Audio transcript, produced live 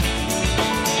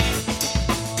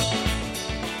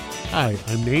Hi,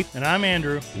 I'm Nate. And I'm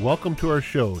Andrew. Welcome to our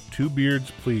show, Two Beards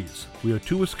Please. We are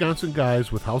two Wisconsin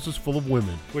guys with houses full of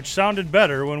women. Which sounded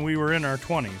better when we were in our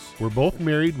 20s. We're both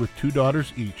married with 2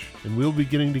 daughters each, and we'll be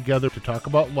getting together to talk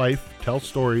about life, tell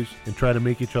stories, and try to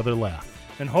make each other laugh.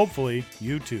 And hopefully,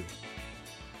 you too.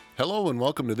 Hello and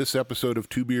welcome to this episode of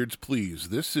Two Beards Please.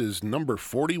 This is number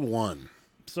 41.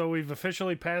 So we've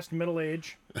officially passed middle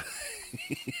age.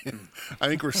 I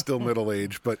think we're still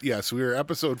middle-aged, but yes, we are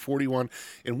episode 41,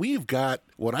 and we've got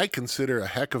what I consider a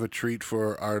heck of a treat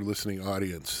for our listening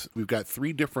audience. We've got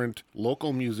 3 different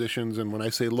local musicians, and when I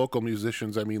say local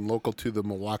musicians, I mean local to the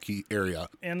Milwaukee area.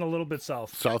 And a little bit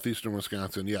south. Southeastern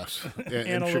Wisconsin, yes.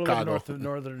 And a Chicago. little bit north of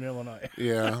northern Illinois.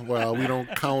 Yeah, well, we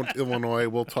don't count Illinois.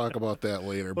 We'll talk about that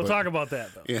later. We'll talk about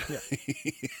that, though. Yeah.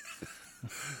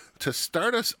 To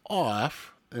start us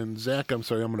off, and Zach, I'm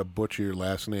sorry, I'm going to butcher your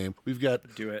last name. We've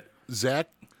got Do it. Zach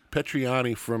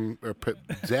Petriani from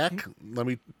Zach. Let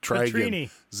me try Petrini. again.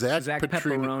 Zach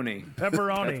Petrini.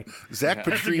 Pepperoni. Zach That's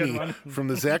a good Petrini one. from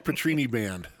the Zach Petrini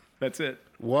Band. That's it.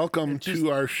 Welcome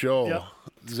to our show. Yep.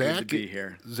 Zach, good to be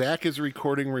here. Zach is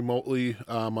recording remotely,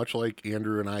 much like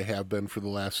Andrew and I have been for the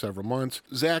last several months.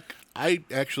 Zach, I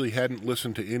actually hadn't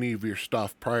listened to any of your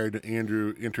stuff prior to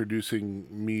Andrew introducing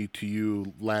me to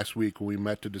you last week when we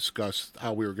met to discuss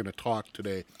how we were going to talk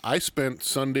today. I spent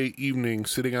Sunday evening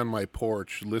sitting on my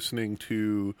porch listening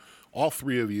to all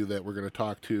 3 of you that we're going to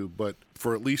talk to, but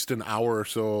for at least an hour or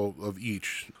so of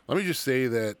each. Let me just say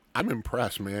that I'm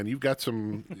impressed, man. You've got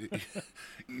some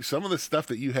of the stuff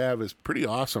that you have is pretty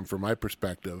awesome from my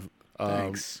perspective.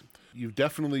 Thanks. You've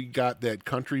definitely got that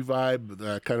country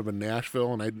vibe, kind of a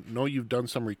Nashville, and I know you've done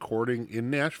some recording in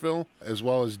Nashville as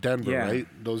well as Denver, Yeah. right?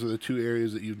 Those are the 2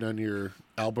 areas that you've done your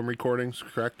album recordings,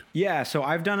 correct? Yeah, so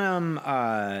I've done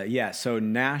so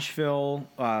Nashville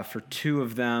for 2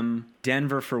 of them,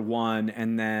 Denver for 1,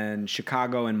 and then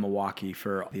Chicago and Milwaukee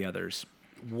for the others.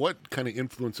 What kind of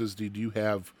influences did you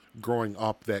have growing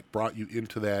up that brought you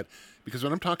into that? Because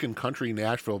when I'm talking country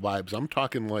Nashville vibes, I'm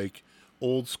talking like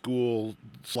old school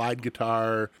slide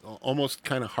guitar, almost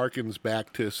kind of harkens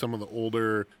back to some of the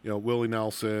older, Willie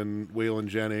Nelson, Waylon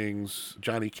Jennings,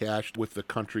 Johnny Cash with the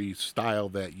country style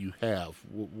that you have.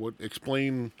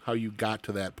 Explain how you got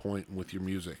to that point with your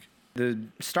music. The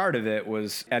start of it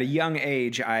was at a young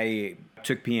age, I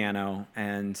took piano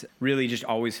and really just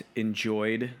always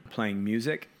enjoyed playing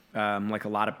music. Like a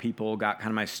lot of people, got kind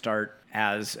of my start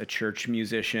as a church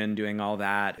musician, doing all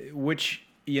that, which,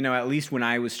 at least when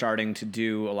I was starting to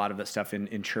do a lot of that stuff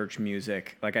in church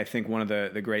music, like I think one of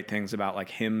the great things about like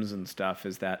hymns and stuff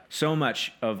is that so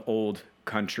much of old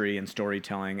country and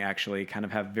storytelling actually kind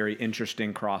of have very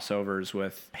interesting crossovers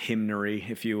with hymnary,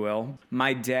 if you will.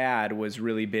 My dad was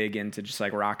really big into just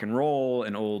like rock and roll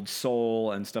and old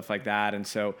soul and stuff like that. And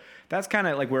so that's kind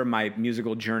of like where my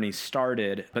musical journey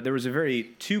started. But there was a very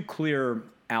 2 clear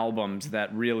albums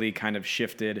that really kind of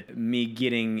shifted me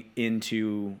getting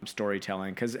into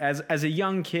storytelling. Because as a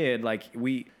young kid, like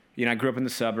I grew up in the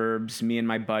suburbs. Me and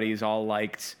my buddies all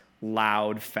liked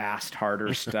loud, fast,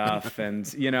 harder stuff, and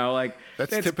that's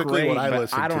it's typically great, what I but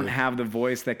listen to. I don't have the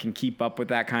voice that can keep up with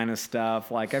that kind of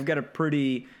stuff. Like I've got a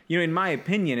pretty, in my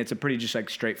opinion, it's a pretty just like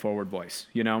straightforward voice.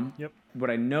 Yep. What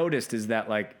I noticed is that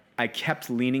like I kept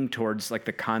leaning towards like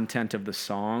the content of the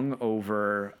song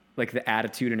over like the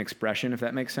attitude and expression, if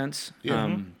that makes sense.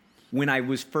 Yeah. When I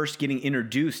was first getting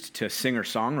introduced to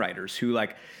singer-songwriters who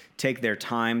like take their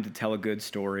time to tell a good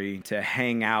story, to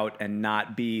hang out and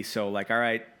not be so like, all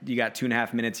right, you got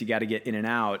 2.5 minutes, you got to get in and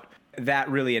out. That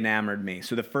really enamored me.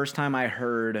 So the first time I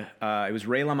heard, it was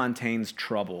Ray LaMontagne's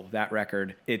Trouble, that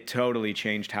record. It totally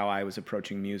changed how I was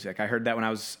approaching music. I heard that when I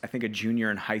was, I think, a junior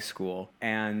in high school.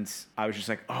 And I was just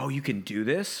like, oh, you can do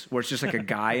this? Where it's just like a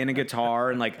guy and a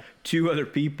guitar and like 2 other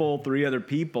people, 3 other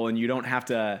people, and you don't have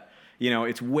to,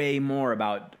 it's way more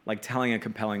about like telling a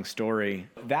compelling story.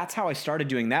 That's how I started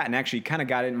doing that and actually kind of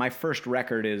got in. My first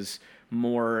record is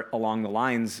more along the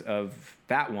lines of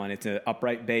that one. It's an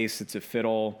upright bass, it's a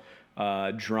fiddle,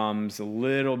 drums, a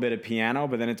little bit of piano,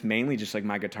 but then it's mainly just like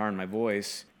my guitar and my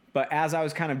voice. But as I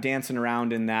was kind of dancing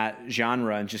around in that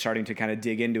genre and just starting to kind of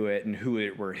dig into it and who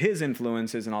it were his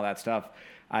influences and all that stuff,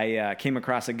 I came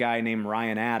across a guy named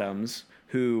Ryan Adams,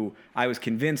 who I was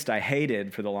convinced I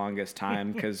hated for the longest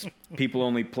time because people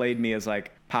only played me as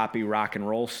like poppy rock and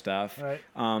roll stuff. Right.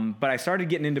 But I started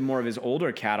getting into more of his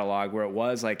older catalog where it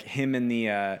was like him and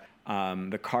the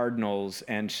Cardinals.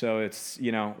 And so it's,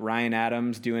 Ryan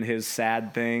Adams doing his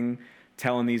sad thing,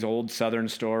 telling these old Southern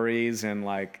stories. And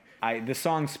like the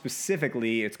song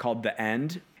specifically, it's called The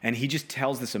End. And he just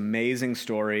tells this amazing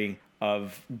story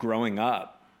of growing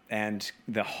up and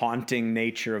the haunting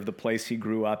nature of the place he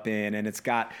grew up in. And it's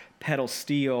got pedal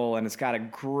steel, and it's got a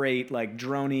great like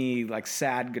droney, like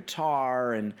sad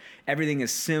guitar, and everything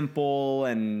is simple,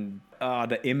 and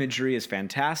the imagery is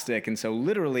fantastic. And so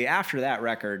literally after that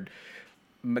record,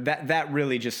 that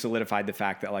really just solidified the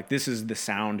fact that like this is the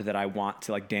sound that I want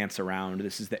to like dance around.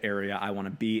 This is the area I want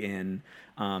to be in.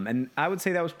 And I would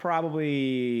say that was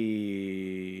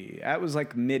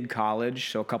like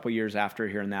mid-college, so a couple years after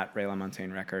hearing that Ray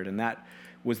LaMontagne record, and that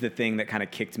was the thing that kind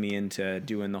of kicked me into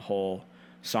doing the whole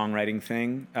songwriting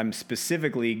thing. I'm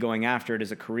specifically going after it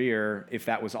as a career. If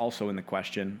that was also in the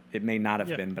question, it may not have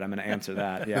been, but I'm going to answer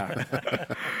that. Yeah.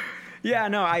 Yeah,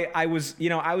 no, I was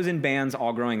in bands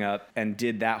all growing up and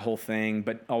did that whole thing,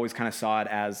 but always kind of saw it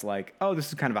as like, oh, this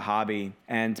is kind of a hobby.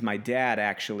 And my dad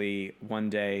actually one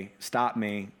day stopped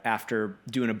me after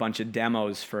doing a bunch of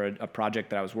demos for a project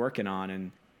that I was working on.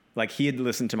 And like he had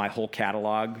listened to my whole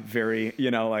catalog very,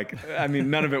 I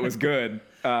mean, none of it was good,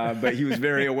 but he was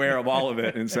very aware of all of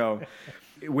it. And so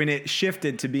when it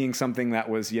shifted to being something that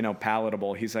was,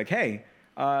 palatable, he's like, hey,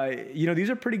 these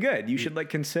are pretty good. You should like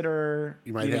consider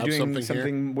doing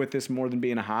something with this more than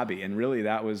being a hobby. And really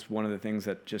that was one of the things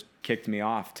that just kicked me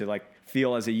off to like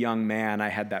feel as a young man I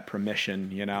had that permission,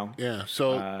 Yeah.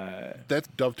 So that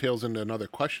dovetails into another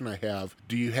question I have.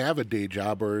 Do you have a day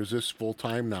job, or is this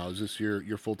full-time now? Is this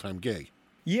your full-time gig?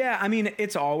 Yeah, I mean,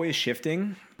 it's always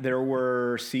shifting. There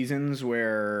were seasons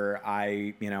where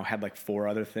I, had like 4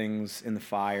 other things in the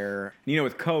fire.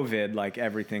 With COVID, like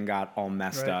everything got all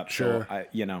messed up. Sure.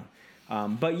 So,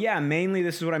 but yeah, mainly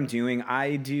this is what I'm doing.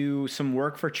 I do some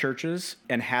work for churches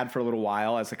and had for a little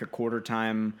while as like a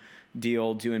quarter-time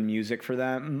deal doing music for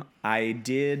them. I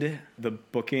did the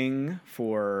booking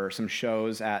for some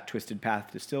shows at Twisted Path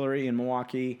Distillery in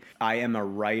Milwaukee. I am a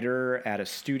writer at a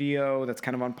studio that's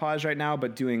kind of on pause right now,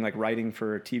 but doing like writing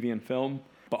for TV and film.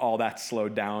 But all that's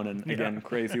slowed down and again,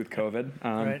 crazy with COVID.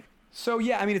 Right. So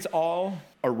yeah, I mean, it's all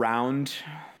around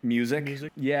music.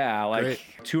 Yeah, like Great.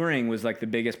 Touring was like the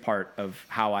biggest part of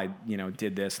how I,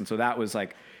 did this. And so that was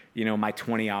like, my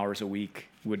 20 hours a week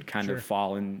would kind of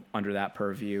fall in under that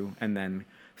purview and then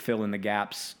fill in the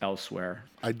gaps elsewhere.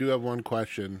 I do have one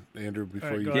question, Andrew,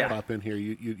 before you pop in here.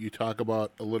 You talk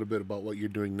about a little bit about what you're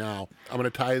doing now. I'm going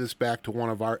to tie this back to one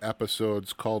of our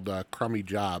episodes called Crummy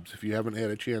Jobs. If you haven't had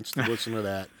a chance to listen to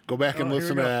that, go back and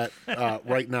listen to that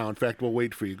right now. In fact, we'll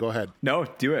wait for you. Go ahead. No,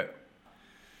 do it.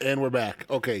 And we're back.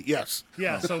 Okay, yes.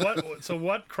 Yeah. So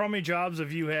what crummy jobs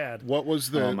have you had? What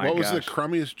was the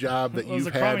crummiest job that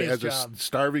you've had as a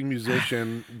starving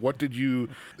musician? What did you?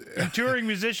 Touring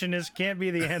musician can't be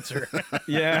the answer.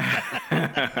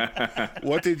 Yeah.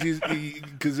 What did you?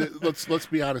 Because let's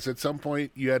be honest. At some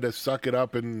point, you had to suck it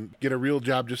up and get a real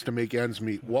job just to make ends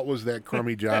meet. What was that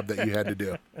crummy job that you had to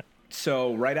do?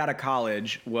 So right out of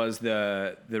college was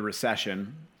the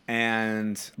recession.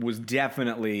 And was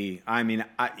definitely,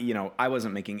 I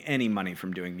wasn't making any money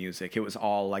from doing music. It was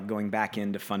all like going back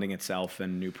into funding itself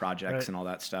and new projects and all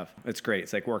that stuff. It's great.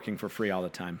 It's like working for free all the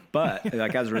time. But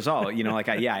like as a result,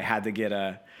 I had to get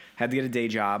a day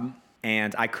job,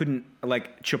 and I couldn't,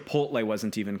 like Chipotle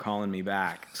wasn't even calling me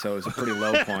back. So it was a pretty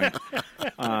low point.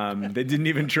 They didn't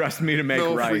even trust me to make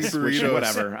rice, which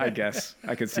whatever, I guess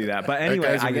I could see that. But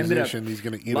anyway, I ended up, he's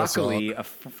gonna eat luckily,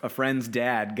 us a friend's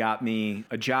dad got me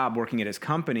a job working at his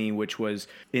company, which was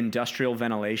industrial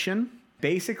ventilation.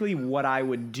 Basically what I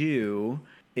would do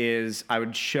is I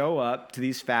would show up to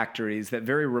these factories that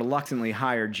very reluctantly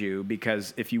hired you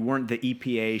because if you weren't the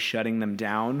EPA shutting them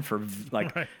down for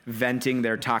venting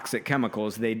their toxic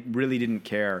chemicals, they really didn't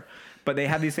care. But they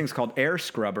had these things called air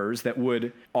scrubbers that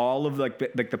would all of like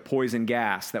the poison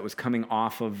gas that was coming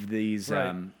off of these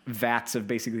vats of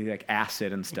basically like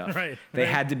acid and stuff. They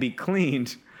had to be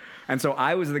cleaned. And so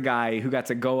I was the guy who got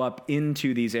to go up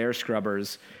into these air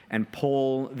scrubbers and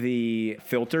pull the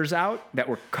filters out that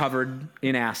were covered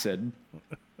in acid,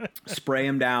 spray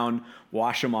them down,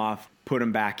 wash them off, put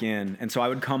them back in. And so I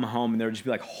would come home and there would just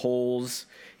be like holes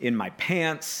in my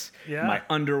pants, my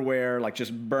underwear, like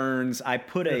just burns. I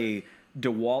put a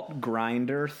DeWalt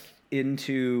grinder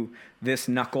into this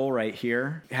knuckle right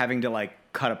here, having to like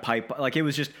cut a pipe. Like it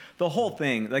was just the whole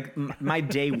thing. Like my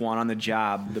day one on the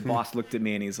job, the boss looked at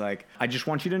me and he's like, I just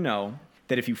want you to know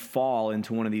that if you fall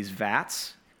into one of these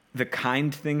vats, the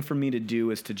kind thing for me to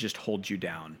do is to just hold you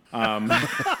down.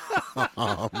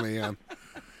 Oh man.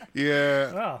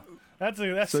 Yeah. Wow. That's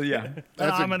so yeah.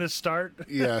 That's I'm gonna start.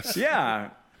 Yes. Yeah.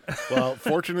 Well,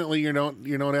 fortunately, you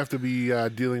don't have to be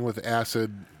dealing with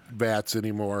acid vats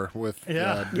anymore. With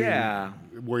where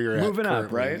you're moving at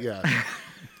up, right? Yeah.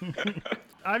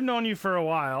 I've known you for a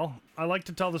while. I like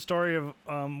to tell the story of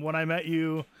when I met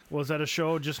you was at a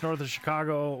show just north of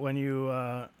Chicago when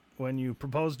you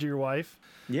proposed to your wife.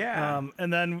 Yeah.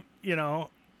 And then,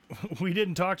 we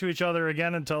didn't talk to each other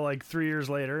again until like 3 years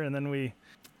later. And then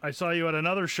I saw you at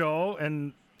another show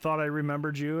and thought I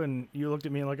remembered you, and you looked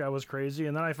at me like I was crazy.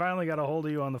 And then I finally got a hold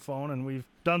of you on the phone, and we've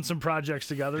done some projects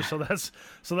together. So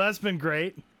that's been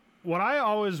great. What I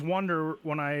always wonder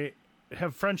when I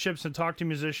have friendships and talk to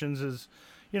musicians is,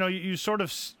 you sort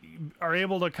of are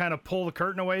able to kind of pull the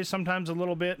curtain away sometimes a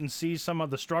little bit and see some of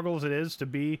the struggles it is to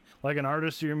be like an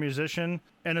artist or a musician,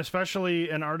 and especially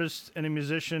an artist and a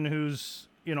musician who's,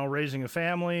 raising a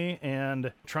family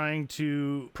and trying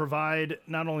to provide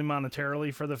not only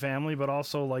monetarily for the family, but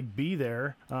also like be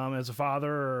there as a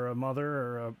father or a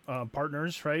mother or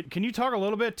partners, right? Can you talk a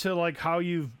little bit to like how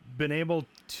you've been able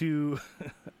to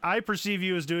I perceive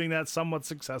you as doing that somewhat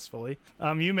successfully.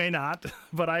 You may not,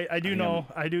 but I do know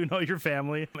your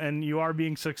family, and you are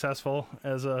being successful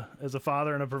as a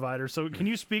father and a provider. So can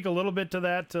you speak a little bit to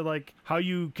that, to like how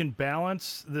you can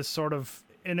balance this sort of,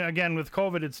 and again, with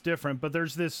COVID, it's different, but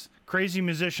there's this crazy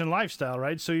musician lifestyle,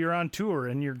 right? So you're on tour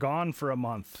and you're gone for a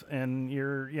month, and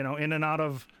you're, in and out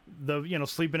of the,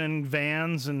 sleeping in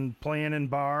vans and playing in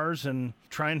bars and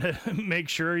trying to make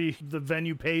sure the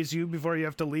venue pays you before you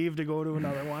have to leave to go to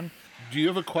another one. Do you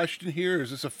have a question here, or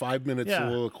is this a 5-minute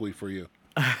soliloquy for you?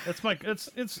 That's I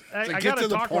gotta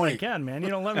talk when I can, man. You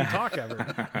don't let me talk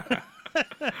ever.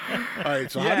 All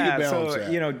right, so how do you balance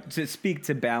that? To speak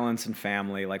to balance and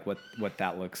family, like what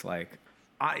that looks like.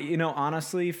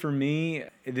 Honestly, for me,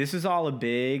 this is all a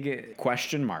big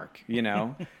question mark,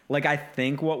 Like, I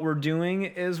think what we're doing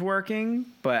is working,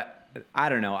 but I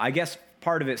don't know. I guess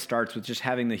part of it starts with just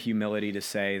having the humility to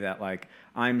say that, like,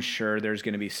 I'm sure there's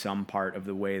going to be some part of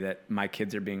the way that my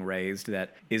kids are being raised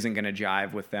that isn't going to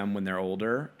jive with them when they're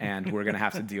older, and we're going to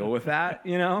have to deal with that,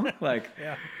 Like,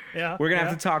 yeah, we're going to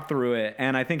have to talk through it.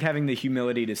 And I think having the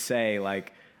humility to say,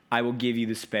 like, I will give you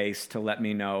the space to let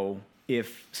me know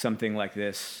if something like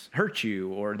this hurts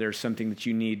you, or there's something that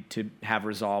you need to have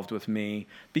resolved with me.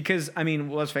 Because, I mean,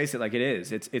 let's face it, like, it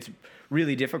is. It's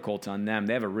really difficult on them.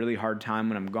 They have a really hard time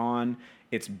when I'm gone.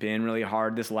 It's been really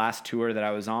hard. This last tour that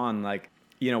I was on, like,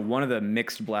 one of the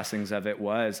mixed blessings of it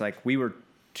was, like, we were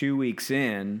 2 weeks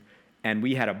in, and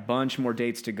we had a bunch more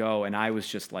dates to go, and I was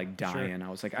just, like, dying. Sure. I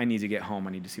was like, I need to get home.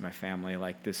 I need to see my family.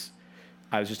 Like,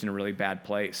 I was just in a really bad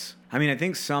place. I mean, I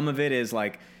think some of it is,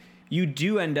 like, you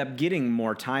do end up getting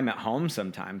more time at home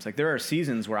sometimes. Like, there are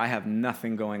seasons where I have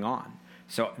nothing going on.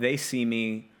 So they see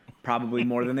me probably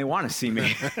more than they want to see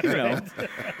me,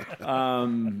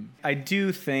 I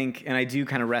do think, and I do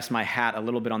kind of rest my hat a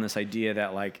little bit on this idea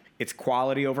that, like, it's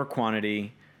quality over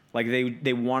quantity. Like,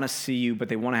 they want to see you, but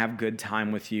they want to have good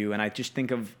time with you. And I just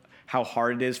think of how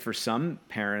hard it is for some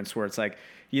parents where it's like,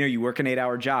 you work an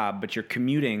 8-hour job, but you're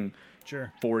commuting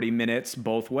 40 minutes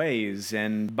both ways.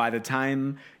 And by the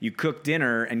time you cook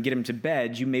dinner and get them to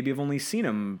bed, you maybe have only seen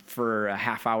them for a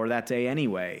half hour that day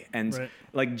anyway. And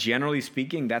like, generally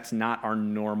speaking, that's not our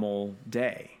normal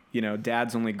day.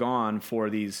 Dad's only gone for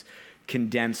these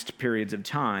condensed periods of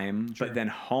time, but then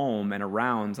home and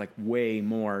around's like way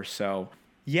more. So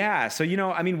yeah. So,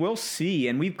 I mean, we'll see.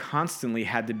 And we've constantly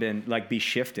had to be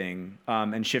shifting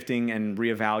and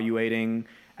reevaluating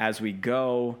as we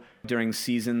go during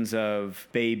seasons of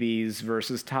babies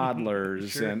versus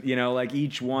toddlers. And, like,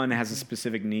 each one has a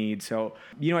specific need. So,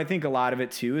 I think a lot of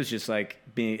it too is just like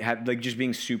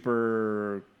being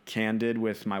super candid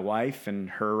with my wife, and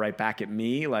her right back at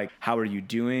me. Like, how are you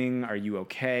doing? Are you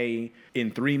okay? In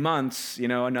 3 months,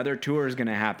 another tour is going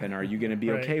to happen. Are you going to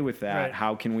be okay with that? Right.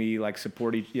 How can we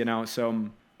support each, so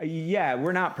yeah,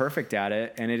 we're not perfect at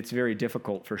it, and it's very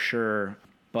difficult for sure.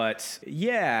 But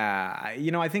yeah,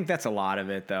 I think that's a lot of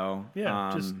it, though.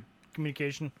 Yeah, just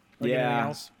communication. Like anything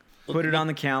else. Put it on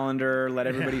the calendar. Let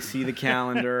everybody see the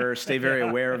calendar. Stay very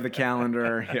aware of the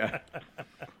calendar. Yeah.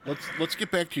 Let's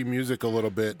get back to your music a little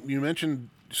bit. You mentioned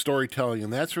storytelling,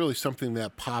 and that's really something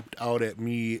that popped out at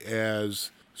me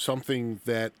as something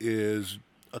that is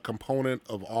a component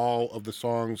of all of the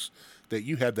songs that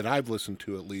you had that I've listened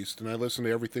to, at least, and I listen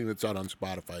to everything that's out on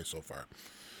Spotify so far.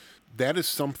 That is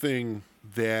something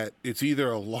that it's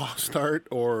either a lost art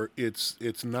or it's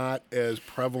not as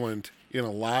prevalent in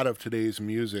a lot of today's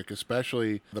music,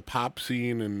 especially the pop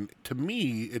scene. And to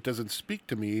me, it doesn't speak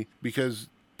to me because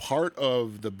part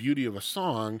of the beauty of a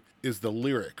song is the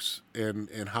lyrics and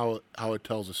how it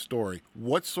tells a story.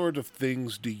 What sort of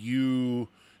things do you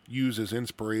use as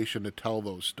inspiration to tell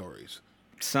those stories?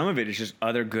 Some of it is just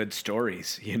other good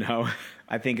stories,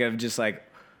 I think of just like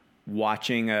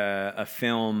watching a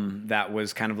film that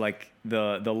was kind of like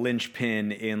the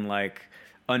linchpin in like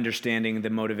understanding the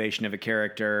motivation of a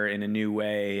character in a new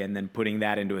way and then putting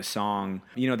that into a song.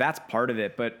 That's part of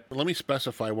it. But Let me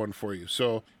specify one for you.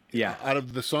 So, yeah. out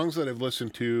of the songs that I've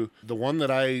listened to, the one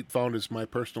that I found is my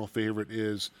personal favorite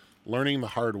is Learning the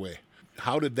Hard Way.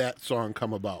 How did that song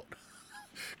come about?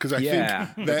 Because I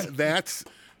think that's...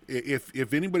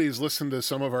 If anybody's listened to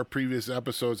some of our previous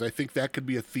episodes, I think that could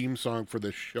be a theme song for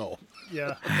this show.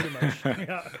 Yeah, pretty much.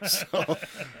 Yeah. So,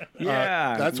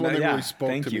 yeah, that's one that really spoke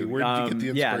thank to you. me. Where did you get the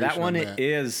inspiration? Yeah, that one on that?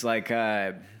 is like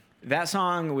that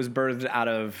song was birthed out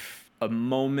of a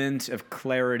moment of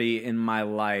clarity in my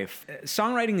life.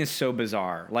 Songwriting is so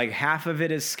bizarre. Like half of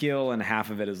it is skill and half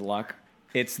of it is luck.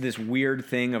 It's this weird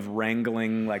thing of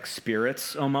wrangling like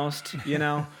spirits almost,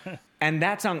 And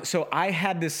that song. So I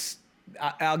had this.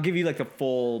 I'll give you like the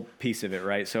full piece of it,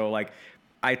 right? So like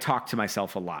I talk to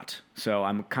myself a lot. So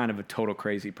I'm kind of a total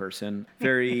crazy person.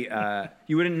 Very,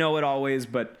 you wouldn't know it always,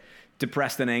 but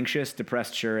depressed and anxious.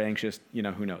 Depressed, sure. Anxious,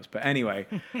 who knows? But anyway,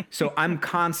 so I'm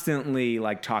constantly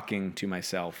like talking to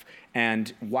myself.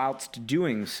 And whilst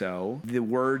doing so, the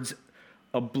words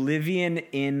oblivion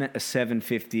in a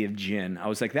 750 of gin, I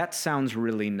was like, that sounds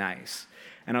really nice.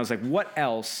 And I was like, what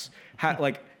else?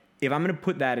 If I'm going to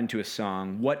put that into a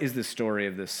song, what is the story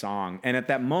of this song? And at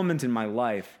that moment in my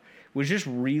life, was just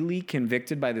really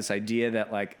convicted by this idea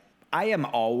that like I am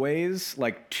always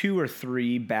like 2 or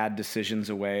 3 bad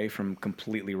decisions away from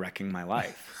completely wrecking my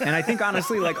life. And I think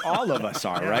honestly, like all of us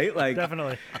are, right? Like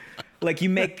Definitely. Like you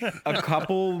make a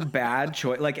couple bad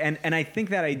choices. Like, and I think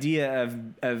that idea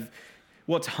of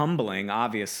well, it's humbling,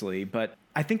 obviously, but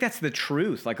I think that's the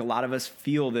truth. Like a lot of us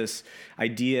feel this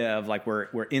idea of like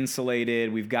we're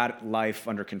insulated, we've got life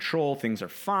under control, things are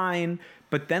fine,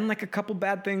 but then like a couple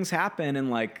bad things happen and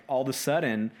like all of a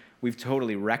sudden we've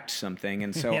totally wrecked something.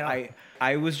 And so Yeah.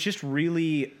 I was just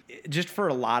really, just for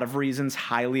a lot of reasons,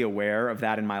 highly aware of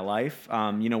that in my life.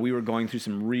 We were going through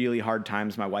some really hard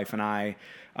times, my wife and I.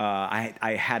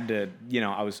 I had to,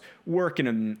 I was working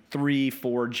in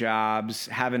 3-4 jobs,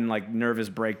 having like nervous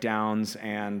breakdowns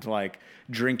and like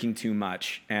drinking too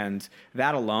much. And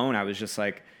that alone, I was just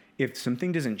like, if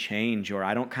something doesn't change or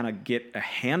I don't kind of get a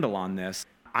handle on this,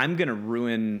 I'm going to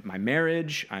ruin my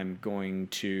marriage. I'm going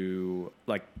to,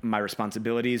 like, my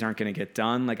responsibilities aren't going to get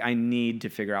done. Like, I need to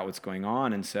figure out what's going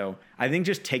on. And so I think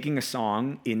just taking a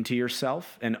song into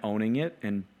yourself and owning it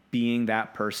and being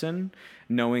that person,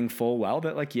 knowing full well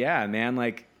that, like, yeah, man,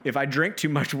 like, if I drink too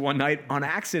much one night on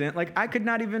accident, like, I could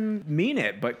not even mean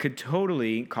it, but could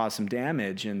totally cause some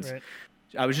damage. And Right.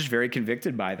 I was just very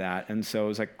convicted by that. And so I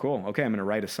was like, cool, okay, I'm going to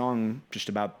write a song just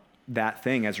about that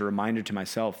thing as a reminder to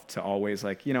myself to always,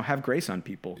 like, have grace on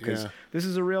people, because this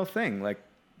is a real thing. Like,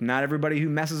 not everybody who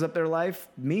messes up their life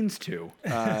means to.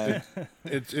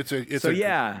 It's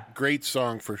yeah. great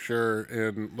song for sure.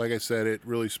 And like I said, it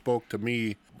really spoke to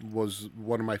me, was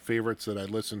one of my favorites that I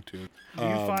listened to. Do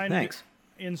you find Thanks.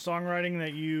 in songwriting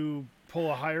that you pull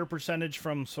a higher percentage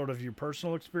from sort of your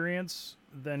personal experience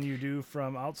than you do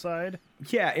from outside?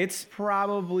 Yeah, it's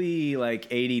probably like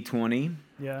 80-20.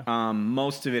 Yeah.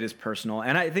 Most of it is personal.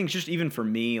 And I think just even for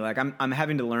me, like I'm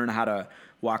having to learn how to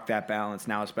walk that balance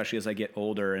now, especially as I get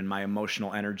older and my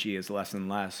emotional energy is less and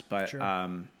less. But Sure.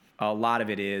 A lot of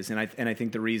it is. And I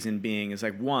think the reason being is,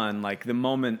 like, one, like the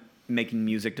moment making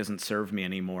music doesn't serve me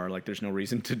anymore. Like, there's no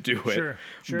reason to do it.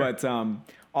 Sure. But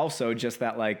also just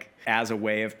that, like, as a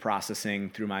way of processing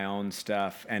through my own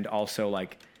stuff. And also,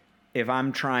 like, if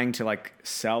I'm trying to, like,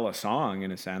 sell a song,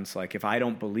 in a sense, like, if I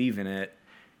don't believe in it,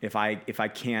 if I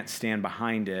can't stand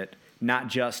behind it, not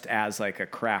just as like a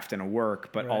craft and a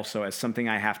work, but Right. also as something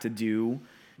I have to do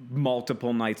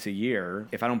multiple nights a year,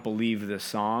 if I don't believe the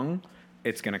song,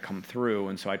 it's going to come through.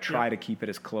 And so I try to keep it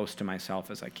as close to myself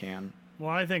as I can.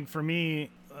 Well, I think for me,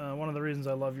 one of the reasons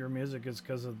I love your music is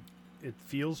because it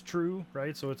feels true,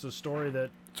 right? So it's a story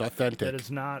that It's authentic. that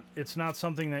it's not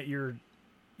something that you're,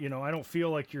 I don't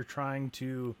feel like you're trying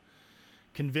to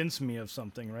convince me of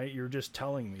something, right? You're just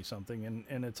telling me something,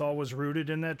 and it's always rooted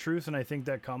in that truth. And I think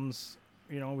that comes,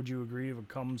 would you agree, if it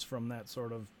comes from that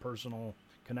sort of personal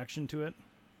connection to it?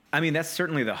 I mean, that's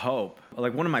certainly the hope.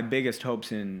 Like, one of my biggest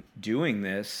hopes in doing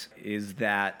this is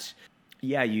that,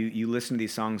 yeah, you listen to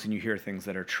these songs and you hear things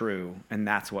that are true, and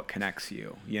that's what connects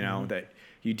you, that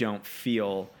you don't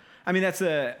feel... I mean,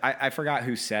 I forgot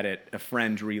who said it. A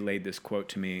friend relayed this quote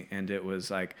to me, and it was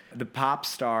like, the pop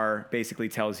star basically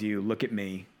tells you, look at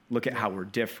me, look at how we're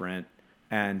different.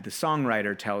 And the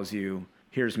songwriter tells you,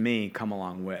 here's me, come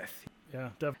along with. Yeah,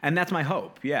 definitely. And that's my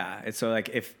hope. Yeah. It's so, like,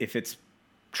 if it's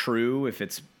true, if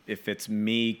it's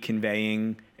me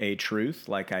conveying a truth,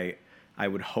 like I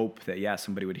would hope that,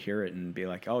 somebody would hear it and be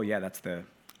like, oh yeah,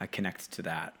 I connect to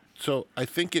that. So I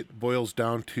think it boils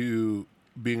down to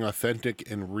being authentic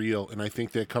and real, and I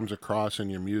think that comes across in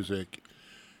your music.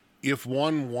 If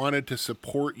one wanted to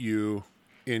support you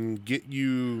and get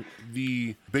you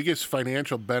the biggest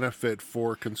financial benefit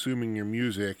for consuming your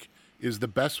music, is the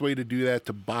best way to do that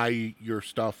to buy your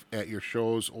stuff at your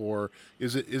shows, or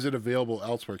is it available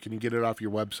elsewhere? Can you get it off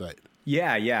your website?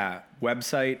 Yeah.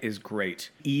 Website is great.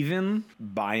 Even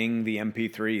buying the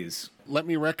MP3s. Let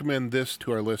me recommend this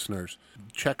to our listeners.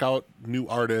 Check out new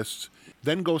artists,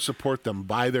 then go support them.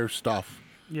 Buy their stuff.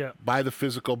 Yeah. Buy the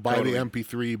physical, buy Totally. the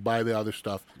MP3, buy the other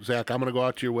stuff. Zach, I'm going to go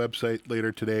out to your website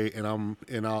later today, and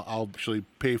I'll actually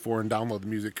pay for and download the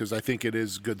music because I think it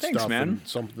is good Thanks, stuff man.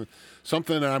 and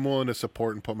something that I'm willing to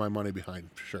support and put my money behind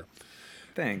for sure.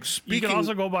 Thanks. You can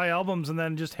also go buy albums and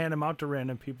then just hand them out to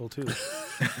random people too.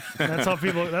 That's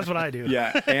what I do.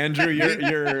 Yeah, Andrew,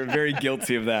 you're very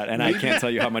guilty of that, and I can't tell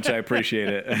you how much I appreciate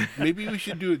it. Maybe we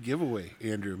should do a giveaway,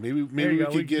 Andrew. Maybe There we you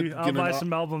go. could get I'll buy an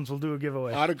some albums. We'll do a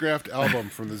giveaway. autographed album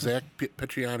from the Zach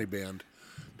Petriani band.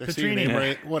 Did I say your Petrini. name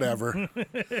right? Whatever.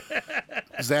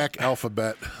 Zach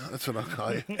Alphabet. That's what I'll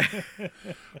call you.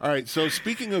 All right. So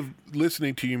speaking of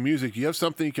listening to your music, you have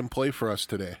something you can play for us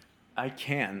today. I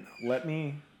can. Let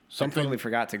me. Something- I totally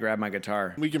forgot to grab my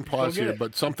guitar. We can pause get here, it.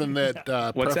 but something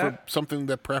that What's that? something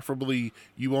that preferably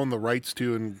you own the rights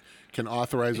to and can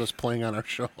authorize us playing on our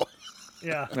show.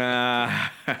 Yeah.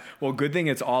 Well, good thing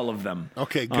it's all of them.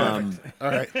 Okay, good. All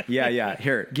right. Yeah.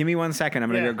 Here, give me 1 second. I'm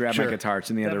gonna Yeah, go grab sure. my guitar. It's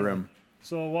in the other room.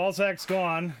 So while Zach's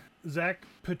gone,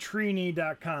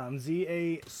 ZachPetrini.com.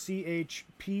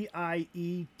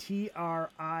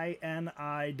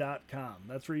 ZachPietrini.com.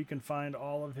 That's where you can find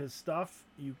all of his stuff.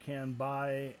 You can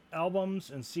buy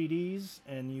albums and CDs,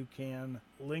 and you can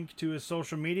link to his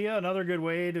social media. Another good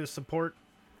way to support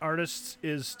artists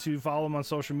is to follow them on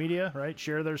social media, right?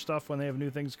 Share their stuff when they have new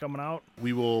things coming out.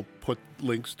 We will put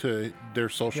links to their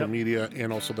social Yep. media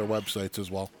and also their websites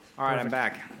as well. All right, I'm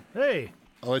back. Hey,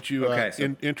 I'll let you Okay,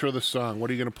 so- intro the song.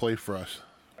 What are you going to play for us?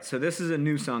 So this is a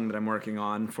new song that I'm working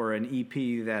on for an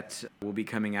EP that will be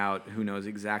coming out. Who knows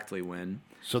exactly when?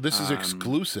 So this is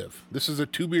exclusive. This is a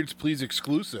Two Beards Please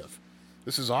exclusive.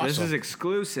 This is awesome. This is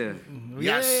exclusive.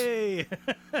 Yes. yay!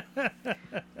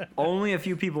 Only a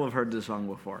few people have heard this song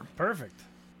before. Perfect.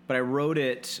 But I wrote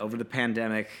it over the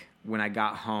pandemic when I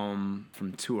got home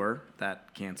from tour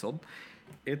that canceled.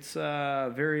 It's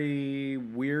a very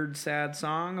weird, sad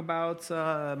song about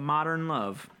modern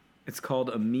love. It's called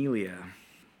Amelia.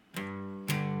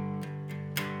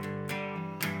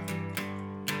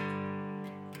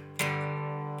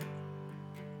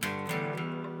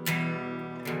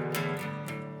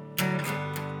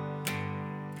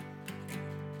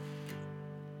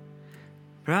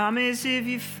 Promise if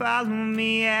you follow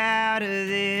me out of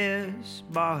this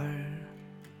bar,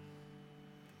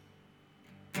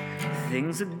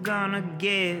 things are gonna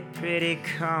get pretty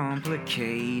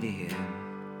complicated.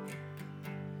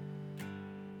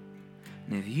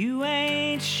 And if you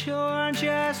ain't sure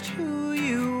just who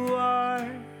you are,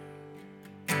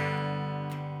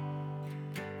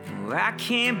 well, I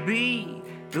can't be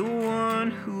the one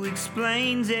who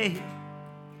explains it.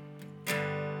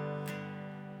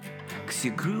 'Cause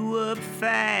you grew up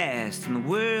fast and the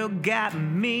world got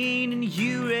mean, and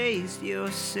you raised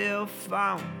yourself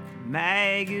on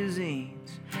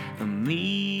magazines.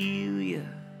 Amelia,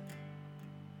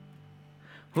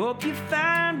 hope you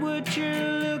find what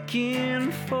you're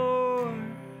looking for.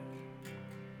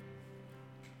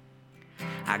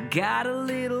 I got a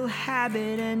little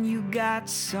habit and you got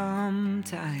some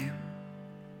time.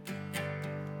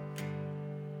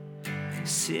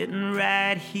 Sitting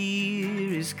right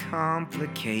here is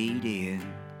complicated.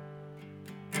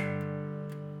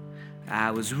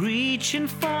 I was reaching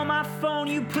for my phone,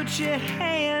 you put your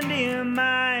hand in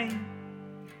mine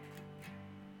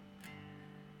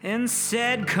and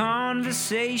said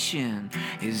conversation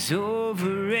is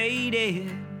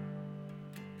overrated.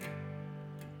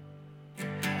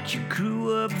 You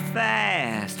grew up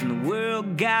fast and the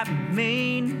world got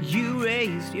mean. You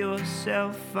raised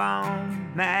yourself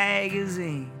on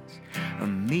magazines.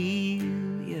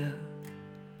 Amelia,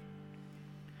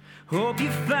 hope you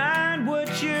find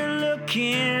what you're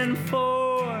looking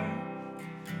for.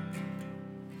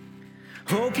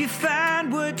 Hope you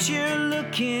find what you're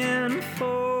looking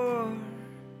for.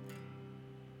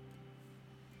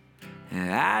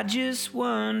 I just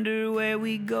wonder where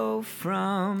we go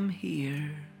from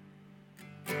here.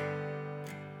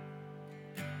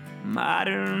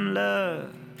 Modern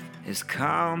love is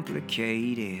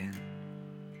complicated.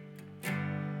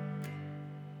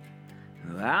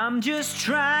 I'm just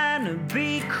trying to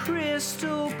be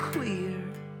crystal clear.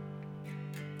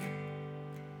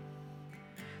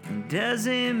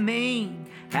 doesn't mean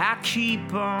I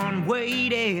keep on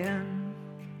waiting.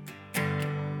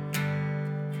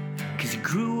 'Cause you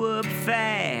grew up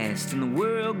fast and the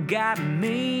world got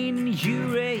mean.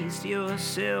 You raised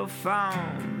yourself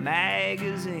on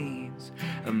magazines,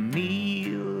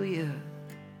 Amelia.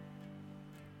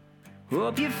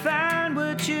 Hope you find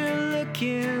what you're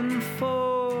looking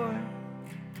for.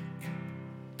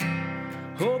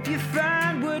 Hope you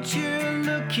find what you're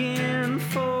looking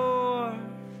for,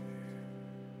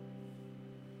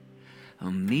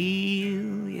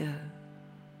 Amelia.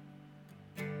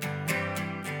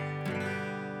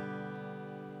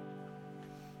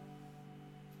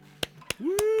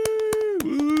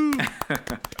 Woo!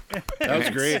 That was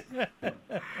great. That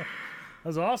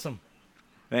was awesome.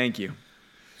 Thank you.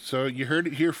 So you heard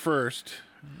it here first.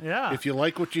 Yeah. If you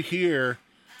like what you hear,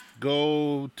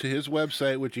 go to his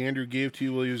website, which Andrew gave to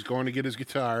you while he was going to get his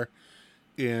guitar,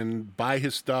 and buy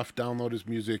his stuff, download his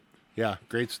music. Yeah,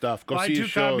 great stuff. Go Buy see 2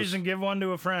 his copies shows. and give one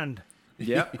to a friend.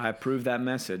 Yep, I approve that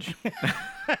message.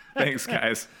 Thanks,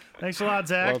 guys. Thanks a lot,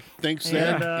 Zach. Well, thanks,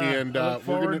 Zach. And I look we're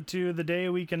forward gonna. to the day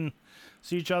we can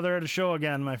see each other at a show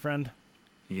again, my friend.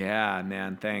 Yeah,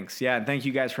 man, thanks. Yeah, and thank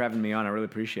you guys for having me on. I really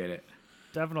appreciate it.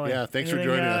 Definitely. Yeah, thanks for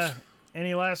joining us.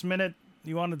 Any last minute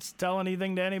you want to tell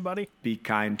anything to anybody? Be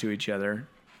kind to each other.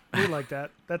 We like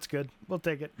that. That's good. We'll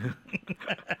take it.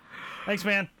 Thanks,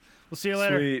 man. We'll see you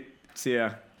later. Sweet. See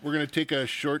ya. We're going to take a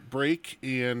short break,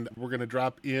 and we're going to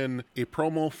drop in a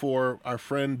promo for our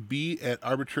friend B at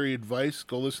Arbitrary Advice.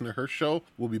 Go listen to her show.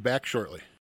 We'll be back shortly.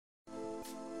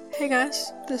 Hey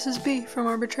guys, this is B from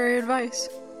Arbitrary Advice,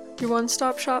 your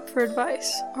one-stop shop for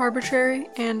advice, arbitrary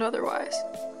and otherwise.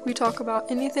 We talk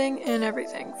about anything and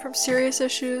everything, from serious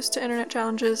issues to internet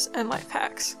challenges and life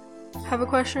hacks. Have a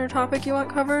question or topic you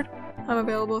want covered? I'm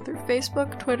available through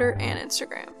Facebook, Twitter, and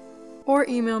Instagram. Or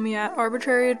email me at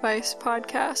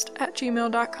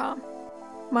arbitraryadvicepodcast@gmail.com.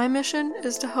 My mission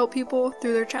is to help people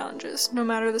through their challenges, no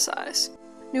matter the size.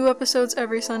 New episodes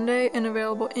every Sunday and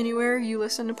available anywhere you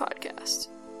listen to podcasts.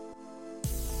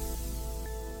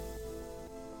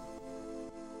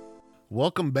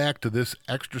 Welcome back to this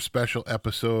extra special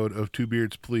episode of Two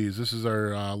Beards Please. This is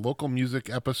our local music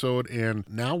episode, and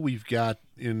now we've got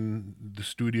in the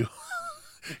studio,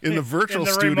 in the virtual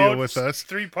studio with us,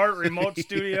 3-part remote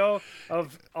studio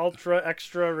of ultra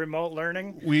extra remote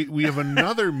learning. we have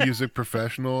another music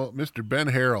professional, Mr. Ben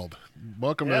Harold.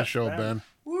 Welcome to the Yes, show, Ben. Ben.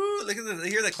 Woo! Look at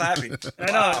hear the clapping.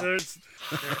 I know. There's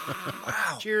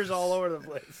Wow. cheers all over the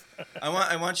place.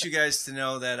 I want you guys to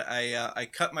know that I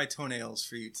cut my toenails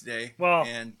for you today. Well,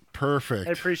 and Perfect.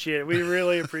 I appreciate it. We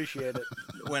really appreciate it.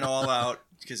 went all out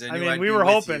because I I knew mean, I'd we be were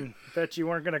with hoping that you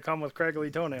weren't going to come with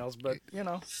craggly toenails, but, you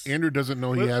know, Andrew doesn't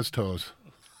know he has toes.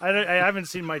 I haven't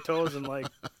seen my toes in like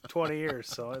 20 years,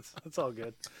 so it's all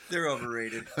good. you. They're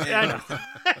overrated. Yeah, I know.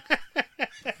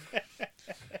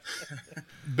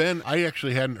 Ben, I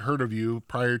actually hadn't heard of you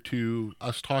prior to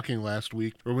us talking last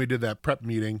week when we did that prep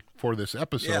meeting for this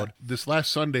episode. Yeah. This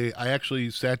last Sunday, I actually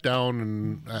sat down,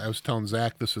 and I was telling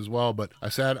Zach this as well, but I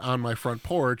sat on my front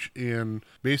porch and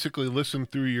basically listened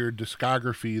through your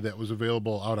discography that was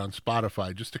available out on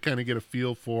Spotify, just to kind of get a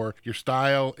feel for your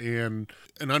style and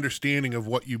an understanding of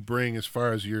what you bring as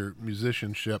far as your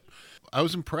musicianship. I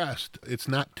was impressed. It's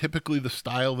not typically the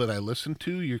style that I listen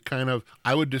to. You're kind of,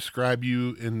 I would describe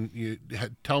you, and you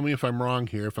tell me if I'm wrong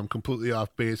here, if I'm completely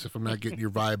off base, if I'm not getting your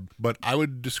vibe, but I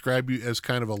would describe you as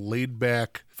kind of a laid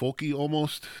back, folky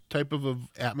almost type of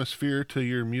atmosphere to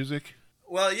your music.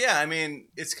 Well, yeah, I mean,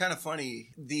 it's kind of funny.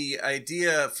 The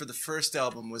idea for the first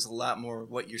album was a lot more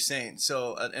what you're saying.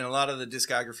 So, and a lot of the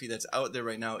discography that's out there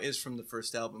right now is from the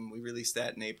first album. We released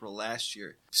that in April last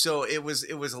year. So it was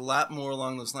a lot more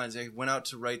along those lines. I went out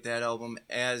to write that album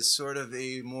as sort of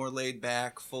a more laid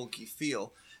back, folky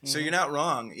feel. So you're not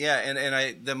wrong. Yeah,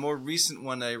 and the more recent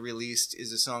one I released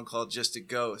is a song called Just a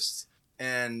Ghost.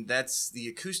 And that's the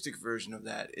acoustic version of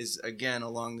that is, again,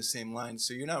 along the same lines.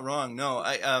 So you're not wrong. No,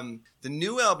 the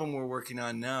new album we're working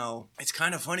on now, it's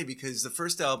kind of funny because the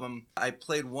first album, I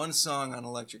played one song on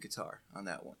electric guitar on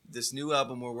that one. This new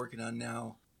album we're working on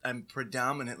now, I'm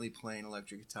predominantly playing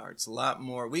electric guitar. It's a lot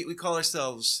more, we call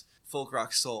ourselves folk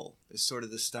rock soul is sort of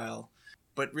the style.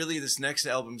 But really, this next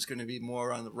album is going to be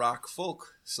more on the rock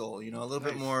folk soul, you know, a little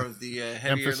bit more of the heavier,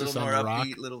 a Emphasis little more on the rock.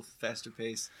 upbeat, little faster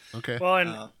pace. Okay. Well, and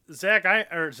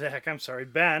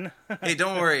Ben. Hey,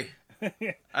 don't worry. I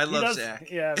He love does- Zach.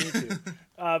 Yeah, me too.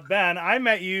 Ben, I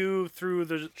met you through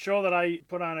the show that I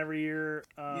put on every year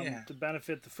to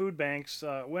benefit the food banks,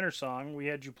 Winter Song. We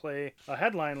had you play a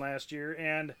headline last year,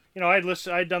 and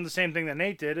I'd done the same thing that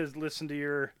Nate did, is listen to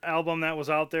your album that was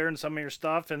out there and some of your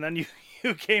stuff, and then you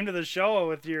came to the show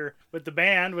with the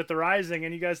band, with the Rising,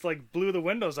 and you guys like blew the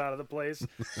windows out of the place.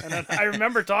 And then I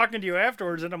remember talking to you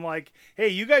afterwards, and I'm like, hey,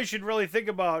 you guys should really think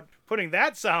about putting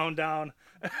that sound down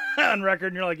on record.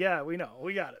 And you're like, yeah, we know,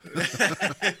 we got it.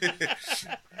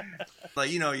 Like,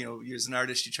 as an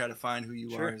artist, you try to find who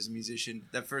you are as a musician.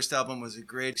 That first album was a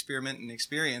great experiment and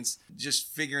experience, just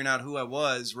figuring out who I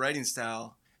was, writing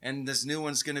style. And this new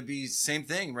one's going to be same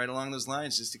thing, right along those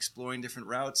lines, just exploring different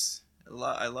routes.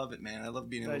 I love it, man. I love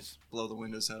being able to blow the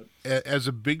windows out. As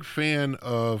a big fan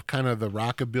of kind of the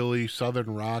rockabilly,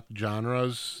 southern rock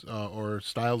genres or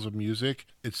styles of music,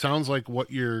 it sounds like what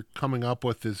you're coming up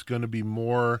with is going to be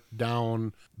more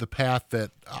down the path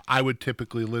that I would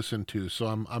typically listen to.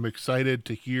 So I'm excited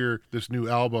to hear this new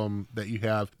album that you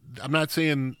have. I'm not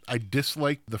saying I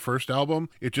disliked the first album.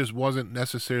 It just wasn't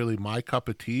necessarily my cup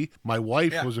of tea. My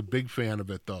wife was a big fan of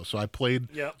it, though. So I played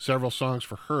several songs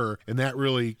for her, and that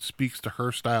really speaks to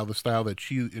her style, the style that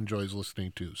she enjoys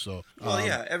listening to. So,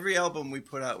 every album we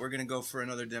put out, we're going to go for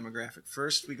another demographic.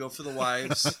 First, we go for the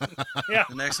wives. The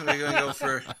next one, we're going to go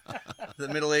for the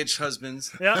middle-aged husbands.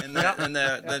 And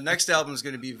the next album is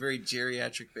going to be very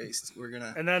geriatric based. We're going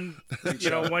to... And then,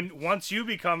 once you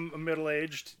become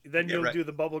middle-aged, then you'll do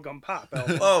the bubblegum pop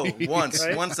album. Oh,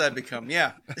 once I become,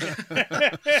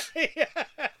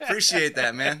 Appreciate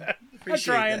that, man. I'm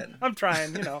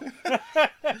trying,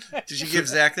 Did you give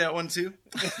Zach that one too?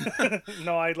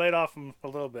 No, I laid off him a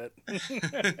little bit.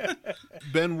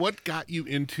 Ben, what got you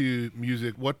into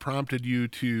music? What prompted you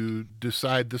to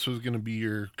decide this was going to be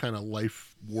your kind of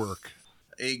life work?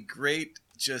 A great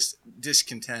just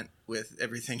discontent with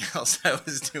everything else I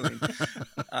was doing.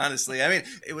 Honestly, I mean,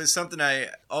 it was something I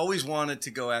always wanted to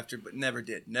go after, but never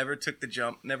did. Never took the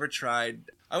jump. Never tried.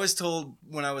 I was told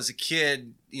when I was a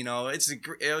kid, you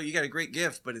got a great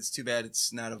gift, but it's too bad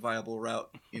it's not a viable route.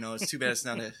 It's too bad it's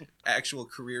not an actual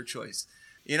career choice.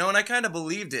 And I kind of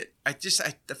believed it. I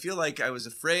feel like I was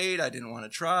afraid. I didn't want to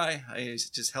try. I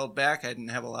just held back. I didn't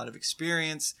have a lot of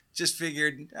experience. Just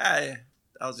figured,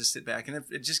 I'll just sit back. And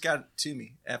it just got to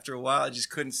me. After a while, I just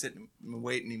couldn't sit and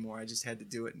wait anymore. I just had to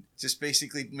do it. Just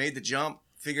basically made the jump.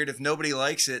 Figured if nobody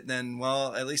likes it, then,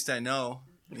 well, at least I know.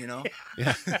 Yeah.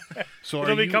 So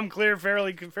it'll become clear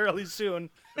fairly soon.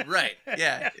 Right.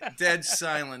 Yeah. Dead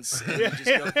silence. And you just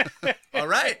go, all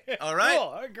right.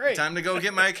 Cool. Great. Time to go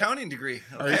get my accounting degree.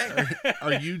 Okay.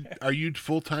 Are you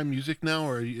full-time music now,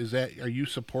 or are you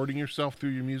supporting yourself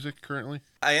through your music currently?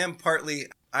 I am partly.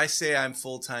 I say I'm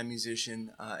full-time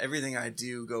musician. Everything I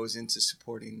do goes into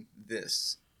supporting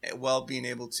this, while being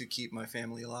able to keep my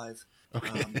family alive.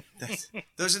 Okay.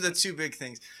 Those are the two big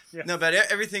things. Yeah. No, but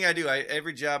everything I do,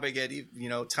 every job I get,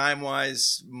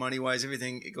 time-wise, money-wise,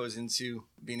 everything, it goes into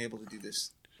being able to do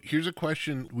this. Here's a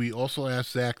question. We also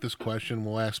asked Zach this question.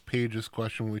 We'll ask Paige this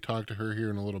question when we talk to her here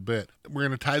in a little bit. We're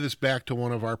going to tie this back to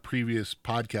one of our previous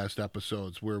podcast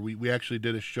episodes where we actually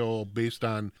did a show based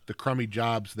on the crummy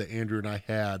jobs that Andrew and I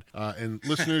had. And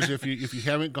listeners, if you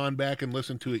haven't gone back and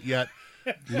listened to it yet,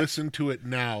 listen to it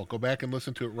now. Go back and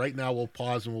listen to it right now. We'll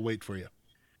pause and we'll wait for you.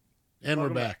 And we're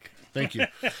back. Thank you.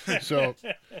 So,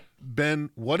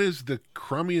 Ben, what is the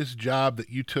crummiest job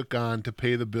that you took on to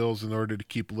pay the bills in order to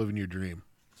keep living your dream?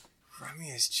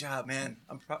 Crummiest job, man.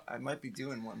 I might be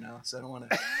doing one now, so I don't want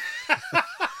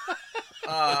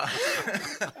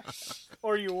to.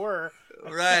 Or you were.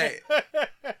 Right.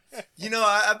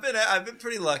 I've been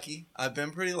pretty lucky. I've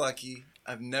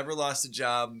never lost a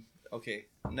job. Okay,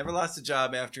 never lost a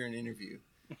job after an interview.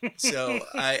 So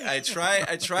I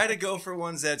try to go for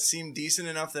ones that seem decent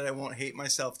enough that I won't hate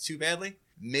myself too badly.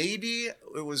 Maybe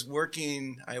it was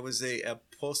working. I was a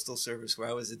postal service where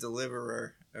I was a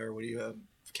deliverer, or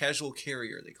casual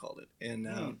carrier they called it,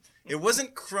 and it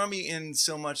wasn't crummy in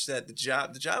so much that the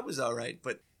job was all right,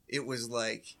 but it was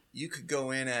like you could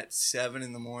go in at 7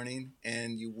 a.m.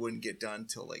 and you wouldn't get done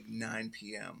till like 9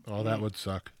 p.m. Oh, that would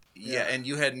suck. Yeah, and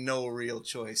you had no real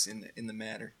choice in the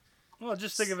matter. Well,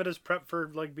 just think of it as prep for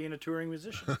like being a touring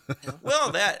musician.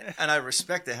 Well, and I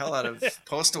respect the hell out of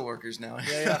postal workers now.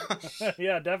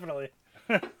 Yeah, definitely.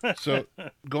 So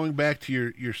going back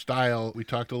to your style, we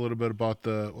talked a little bit about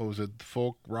the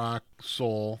folk, rock,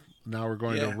 soul. Now we're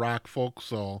going to rock, folk,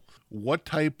 soul. What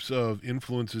types of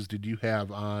influences did you have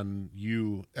on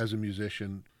you as a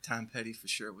musician? Tom Petty for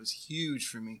sure was huge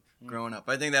for me growing up.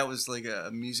 I think that was like a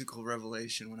musical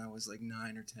revelation when I was like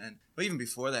 9 or 10. But even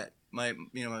before that, my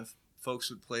folks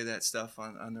would play that stuff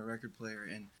on the record player,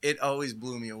 and it always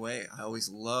blew me away. I always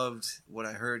loved what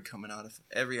I heard coming out of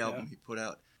every album he put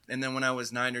out. And then when I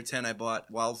was 9 or 10, I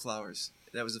bought Wildflowers.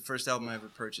 That was the first album I ever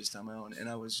purchased on my own, and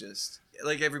I was just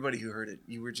like everybody who heard it.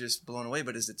 You were just blown away.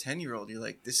 But as a 10-year-old, you're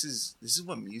like, this is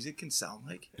what music can sound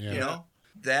like. Yeah. You know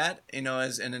that. You know,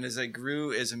 as I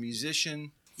grew as a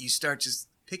musician, you start just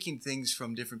picking things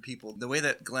from different people. The way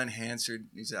that Glenn Hansard,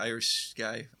 he's an Irish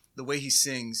guy, the way he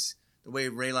sings, the way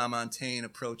Ray LaMontagne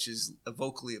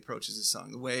vocally approaches a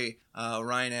song, the way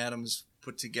Ryan Adams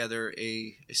put together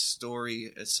a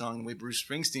story, a song, the way Bruce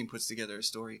Springsteen puts together a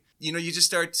story. You know, you just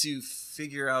start to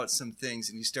figure out some things,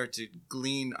 and you start to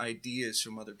glean ideas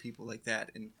from other people like that.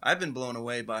 And I've been blown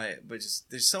away by it, but just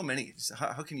there's so many.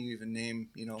 How can you even name,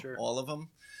 all of them?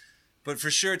 But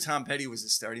for sure, Tom Petty was the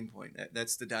starting point.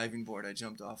 That's the diving board I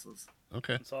jumped off of.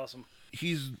 Okay. That's awesome.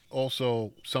 He's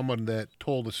also someone that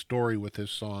told a story with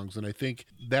his songs, and I think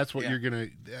that's what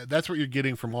that's what you're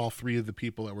getting from all three of the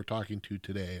people that we're talking to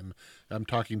today. And I'm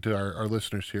talking to our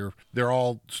listeners here. They're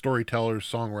all storytellers,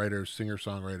 songwriters,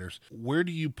 singer-songwriters. Where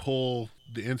do you pull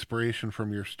the inspiration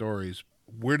from your stories?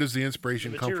 Where does the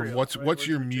inspiration come from? What's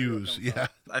your muse? Yeah.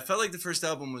 I felt like the first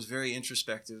album was very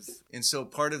introspective. And so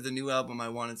part of the new album I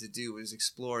wanted to do was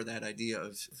explore that idea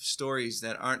of stories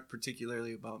that aren't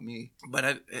particularly about me, but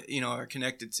are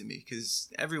connected to me, because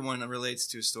everyone relates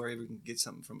to a story. Everyone can get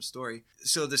something from a story.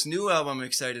 So this new album I'm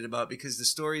excited about because the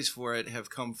stories for it have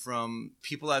come from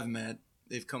people I've met.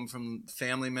 They've come from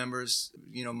family members,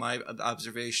 my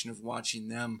observation of watching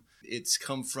them. It's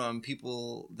come from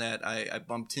people that I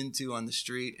bumped into on the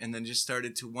street and then just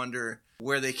started to wonder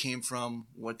where they came from,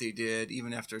 what they did,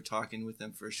 even after talking with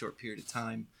them for a short period of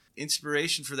time.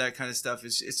 Inspiration for that kind of stuff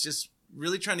is it's just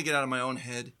really trying to get out of my own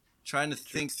head, trying to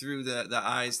think through the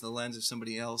eyes, the lens of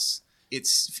somebody else.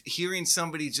 It's hearing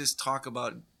somebody just talk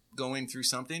about going through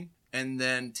something and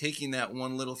then taking that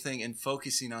one little thing and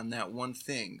focusing on that one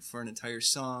thing for an entire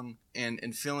song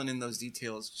and filling in those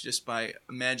details just by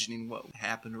imagining what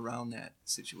happened around that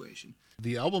situation.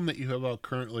 The album that you have out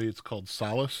currently, it's called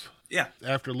Solace. Yeah.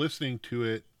 After listening to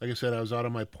it, like I said, I was out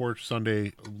on my porch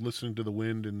Sunday listening to the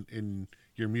wind and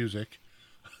your music.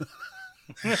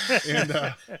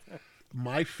 And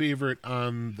my favorite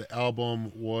on the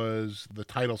album was the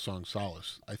title song,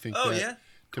 Solace. I think cool,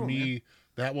 to me, man.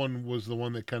 That one was the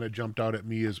one that kind of jumped out at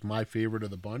me as my favorite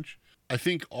of the bunch. I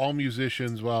think all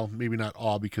musicians, well, maybe not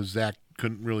all, because Zach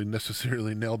couldn't really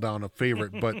necessarily nail down a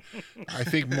favorite, but I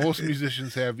think most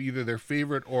musicians have either their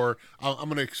favorite or, I'm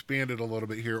going to expand it a little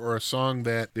bit here, or a song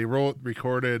that they wrote,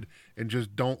 recorded, and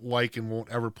just don't like and won't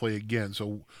ever play again.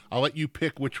 So I'll let you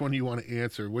pick which one you want to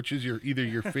answer. Which is either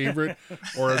your favorite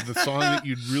or the song that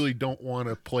you really don't want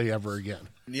to play ever again?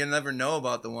 You'll never know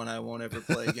about the one I won't ever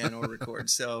play again or record,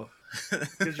 so...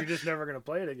 Because you're just never going to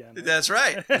play it again. Right? That's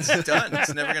right. It's done.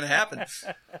 It's never going to happen.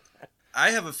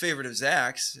 I have a favorite of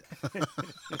Zach's.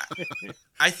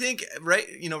 I think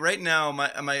right now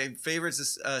my favorite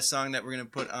is a song that we're going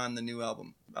to put on the new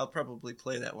album. I'll probably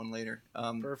play that one later.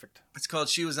 Perfect. It's called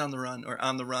She Was on the Run, or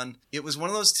On the Run. It was one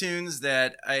of those tunes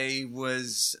that I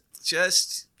was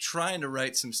just trying to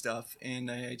write some stuff, and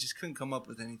I just couldn't come up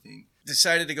with anything.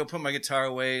 Decided to go put my guitar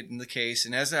away in the case,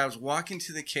 and as I was walking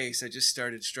to the case, I just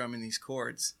started strumming these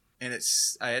chords, and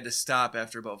I had to stop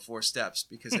after about 4 steps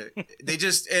because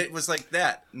it was like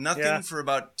that. Nothing for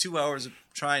about 2 hours of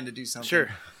trying to do something. Sure.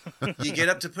 You get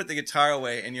up to put the guitar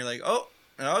away, and you're like, oh,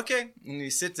 okay. And you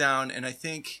sit down, and I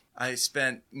think I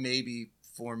spent maybe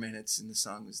 4 minutes, and the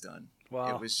song was done.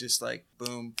 Wow. It was just like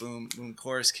boom, boom, boom.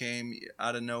 Chorus came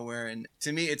out of nowhere, and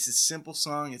to me, it's a simple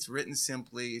song. It's written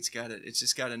simply. It's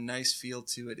just got a nice feel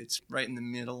to it. It's right in the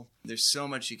middle. There's so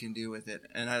much you can do with it,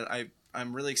 and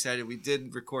I'm really excited. We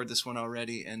did record this one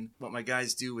already, and what my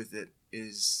guys do with it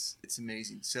it's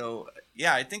amazing. So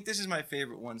yeah, I think this is my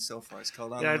favorite one so far. It's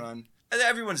called On the Run.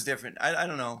 Everyone's different. I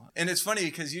don't know. And it's funny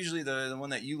because usually the one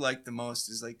that you like the most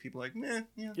is like people are like, meh,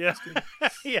 yeah. That's good.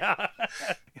 Yeah.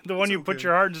 The one you put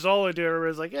your heart and soul into,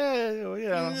 everybody's like, no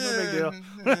big deal.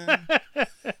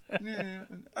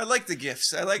 I like the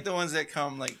gifts. I like the ones that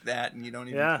come like that and you don't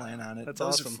even plan on it. That's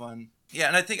Those awesome. are fun. Yeah,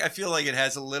 and I feel like it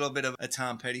has a little bit of a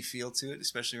Tom Petty feel to it,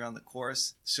 especially around the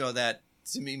chorus. So that,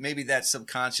 to me, maybe that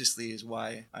subconsciously is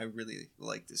why I really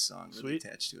like this song, really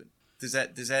attached to it. Does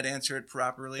that answer it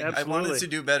properly? Absolutely. I wanted to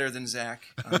do better than Zach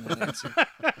on that answer.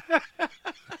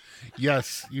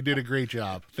 Yes, you did a great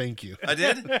job. Thank you. I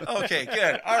did? Okay,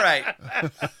 good. All right.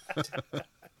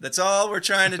 That's all we're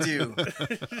trying to do.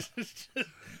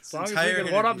 As long as we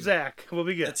can one up Zach, we'll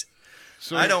be good.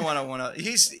 So I don't want to one up.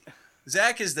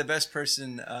 Zach is the best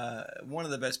person, one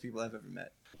of the best people I've ever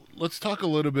met. Let's talk a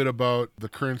little bit about the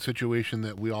current situation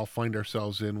that we all find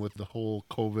ourselves in with the whole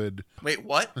COVID. Wait,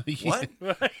 what? What?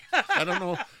 I don't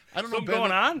know. Something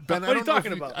going on? Ben, What are you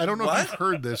talking about? I don't know What? if you've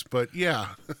heard this, but yeah.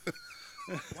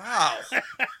 Wow.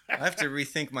 I have to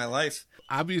rethink my life.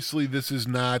 Obviously, this has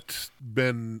not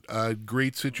been a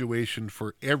great situation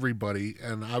for everybody,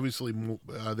 and obviously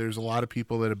there's a lot of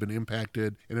people that have been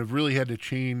impacted and have really had to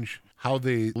change how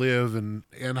they live and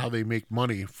how they make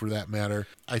money, for that matter.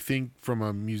 I think from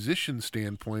a musician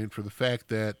standpoint, for the fact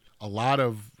that a lot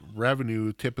of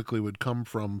revenue typically would come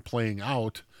from playing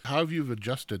out, how have you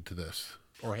adjusted to this?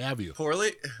 Or have you?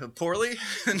 Poorly?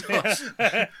 No.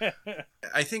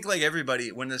 I think like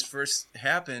everybody, when this first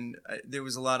happened, there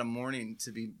was a lot of mourning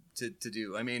to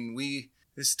do. I mean,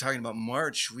 this is talking about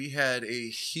March, we had a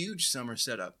huge summer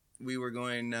setup. We were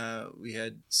going, we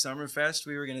had Summerfest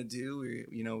we were going to do.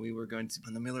 We were going to,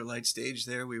 on the Miller Lite stage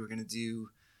there, we were going to do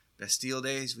Bastille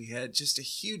Days. We had just a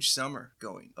huge summer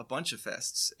going, a bunch of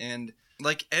fests. And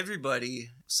like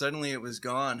everybody, suddenly it was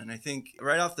gone. And I think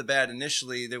right off the bat,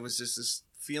 initially, there was just this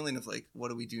feeling of like, what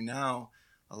do we do now?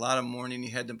 A lot of mourning. You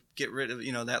had to get rid of,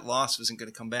 that loss wasn't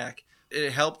going to come back.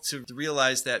 It helped to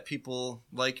realize that people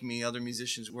like me, other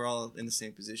musicians, we're all in the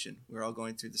same position. We're all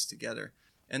going through this together.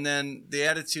 And then the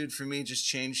attitude for me just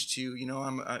changed to,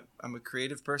 I'm a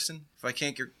creative person. If I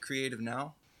can't get creative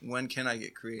now, when can I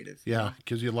get creative? Yeah, it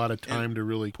gives you a lot of time to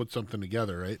really put something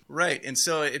together, right? Right. And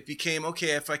so it became,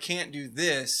 okay, if I can't do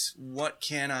this, what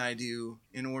can I do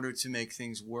in order to make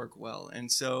things work well?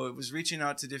 And so it was reaching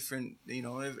out to different,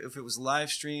 if it was live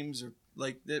streams or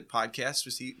like the podcast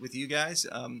with you guys,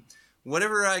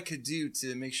 whatever I could do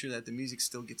to make sure that the music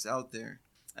still gets out there.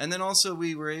 And then also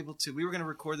we were going to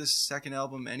record this second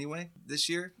album anyway this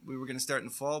year. We were going to start in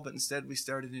the fall, but instead we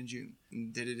started in June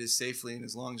and did it as safely and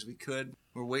as long as we could.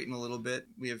 We're waiting a little bit.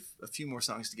 We have a few more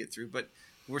songs to get through, but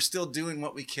we're still doing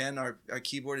what we can. Our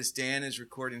keyboardist Dan is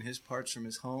recording his parts from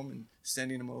his home and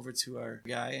sending them over to our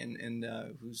guy and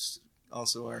who's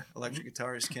also our electric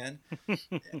guitarist Ken.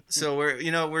 So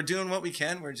we're doing what we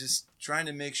can. We're just trying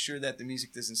to make sure that the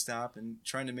music doesn't stop and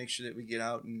trying to make sure that we get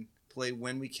out and play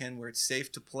when we can, where it's safe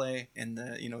to play, and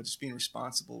just being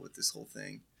responsible with this whole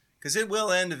thing, because it will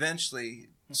end eventually.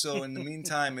 So in the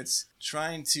meantime, it's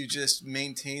trying to just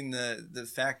maintain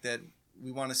the fact that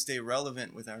we want to stay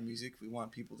relevant with our music. We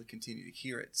want people to continue to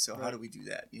hear it. So how do we do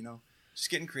that? Just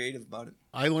getting creative about it.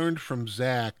 I learned from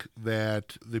Zach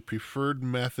that the preferred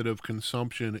method of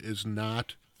consumption is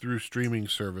not through streaming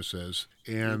services,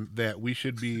 and that we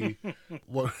should be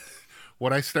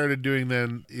What I started doing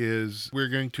then is we're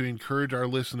going to encourage our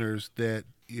listeners that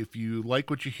if you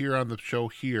like what you hear on the show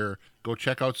here, go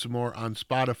check out some more on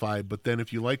Spotify. But then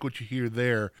if you like what you hear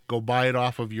there, go buy it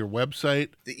off of your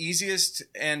website. The easiest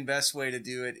and best way to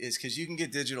do it is because you can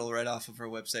get digital right off of our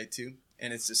website too,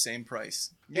 and it's the same price.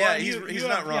 Well, Yeah, he's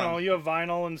not wrong. You have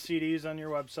vinyl and CDs on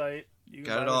your website. You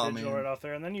Got buy it the all, digital man. right off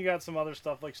there, and then you got some other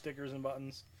stuff like stickers and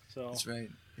buttons. So That's right.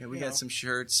 Yeah, we got some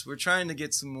shirts. We're trying to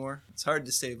get some more. It's hard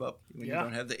to save up when you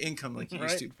don't have the income like you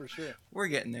used to. For sure. We're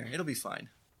getting there. It'll be fine.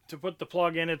 To put the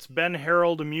plug in, it's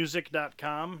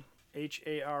benharoldmusic.com,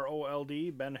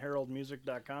 HAROLD,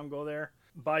 benharoldmusic.com. Go there,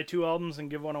 buy 2 albums,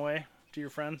 and give one away to your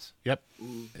friends. Yep.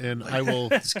 And I will,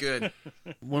 It's good.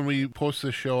 when we post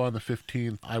this show on the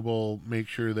 15th, I will make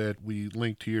sure that we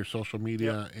link to your social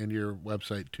media and your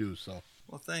website too. So.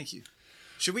 Well, thank you.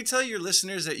 Should we tell your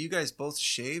listeners that you guys both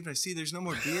shaved? I see there's no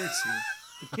more beards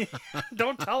here.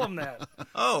 Don't tell them that.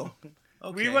 Oh,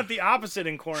 okay. We went the opposite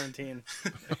in quarantine.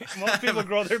 Most people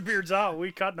grow their beards out.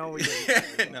 We cut. No, we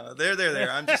didn't. No,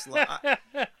 there. I'm just. I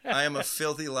am a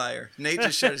filthy liar. Nate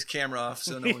just shut his camera off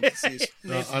so no one can see us.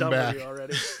 Nate's I'm done back. with you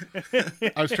already.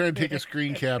 I was trying to take a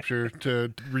screen capture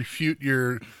to refute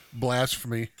your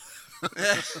blasphemy.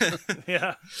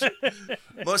 Yeah.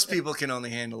 Most people can only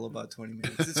handle about 20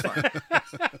 minutes. It's fine.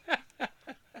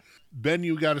 Ben,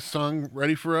 you got a song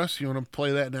ready for us? You want to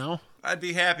play that now? I'd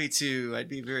be happy to. I'd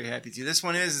be very happy to. This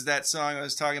one is that song I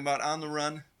was talking about, On the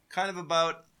Run. Kind of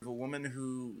about a woman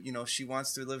who, she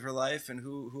wants to live her life, and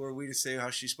who are we to say how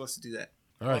she's supposed to do that?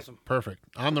 All right, Awesome. Perfect.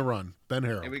 On the Run, Ben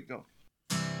Harold. Here we go.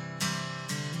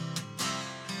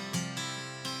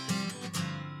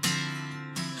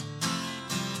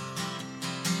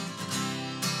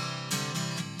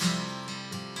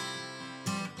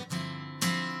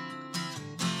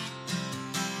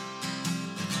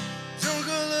 Don't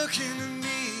go looking at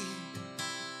me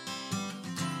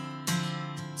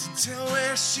to tell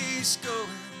where she's going.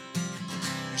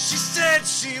 She said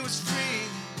she was free.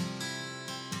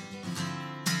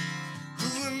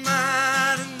 Who am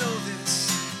I to know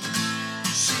this?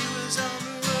 She was on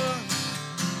the run.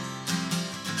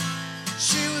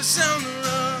 She was on the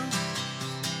run.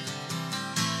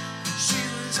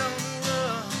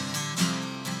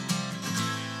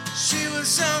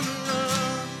 was on the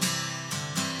run.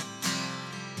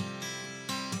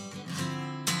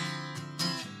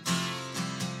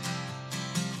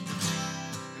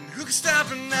 And who can stop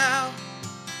her now?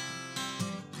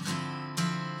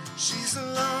 She's a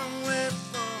long way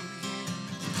from here.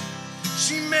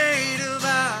 She made a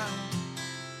vow,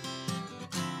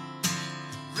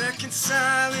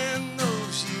 reconciling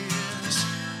those years.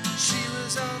 She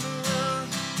was on the run.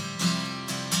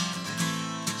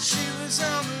 She was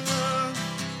on the run.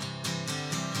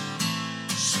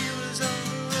 She was on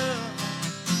the run.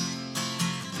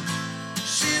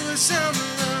 She was on the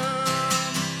run.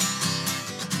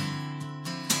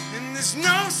 And there's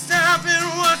no stopping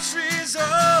what's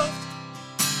resolved.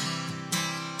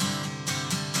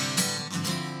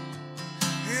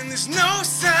 And there's no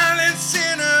silence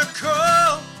in her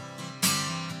call.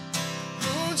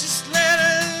 Oh, just let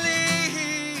her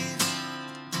leave.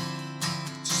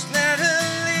 Just let her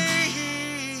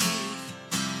leave.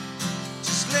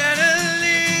 Just let her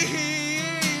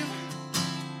leave.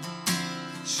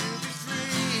 She'll be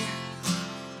free.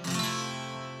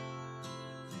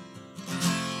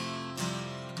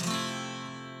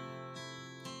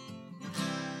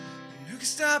 And who can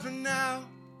stop her now?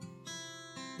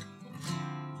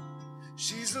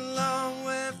 She's a long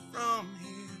way from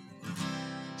here.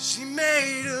 She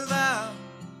made a vow,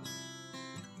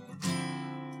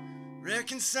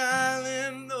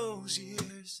 reconciling those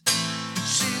years.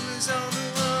 She was on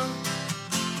the run.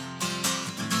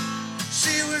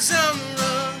 She was on the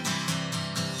run.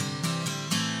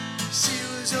 She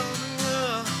was on the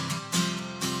run.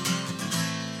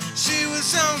 She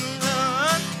was on the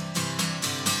run.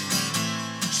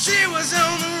 She was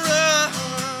on the run.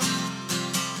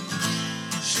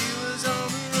 She was on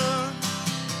the run.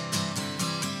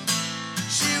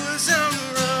 She was on the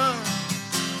run.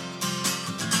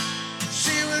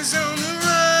 She was on the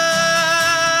run.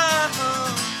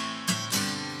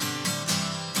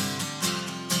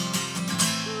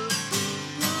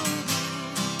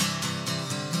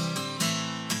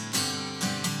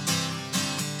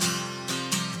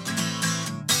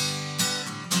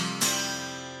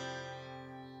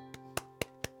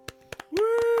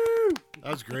 That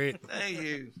was great. Thank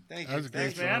you. Thank you. That was a great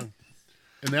Thank you. man. song.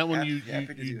 And that one Happy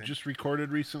to do you it. just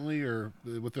recorded recently, or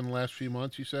within the last few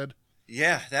months, you said?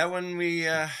 Yeah, that one we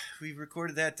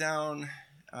recorded that down.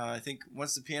 I think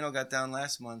once the piano got down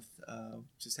last month,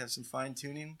 just have some fine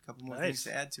tuning, a couple more things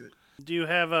Nice. to add to it. Do you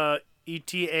have a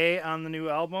ETA on the new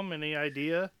album? Any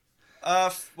idea?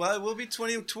 Well, it will be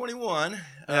 2021.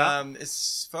 Yeah.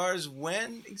 As far as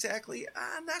when exactly,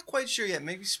 I'm not quite sure yet.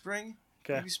 Maybe spring.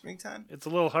 Okay. Maybe springtime. It's a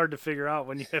little hard to figure out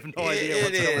when you have no It- idea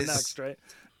what's it coming is. next, right?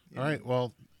 All right.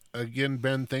 Well, again,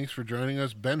 Ben, thanks for joining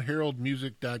us.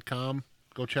 BenHaroldMusic.com.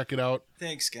 Go check it out.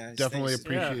 Thanks, guys. Definitely Thanks.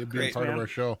 appreciate Yeah, being great, part of man. our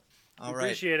show. All right.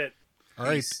 Appreciate it. All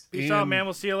right. Peace. Peace out, and man.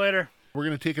 We'll see you later. We're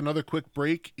going to take another quick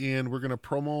break, and we're going to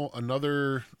promo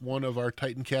another one of our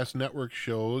Titancast Network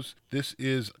shows. This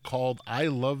is called I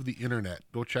Love the Internet.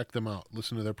 Go check them out.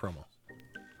 Listen to their promo.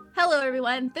 Hello,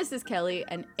 everyone. This is Kelly,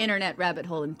 an internet rabbit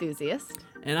hole enthusiast.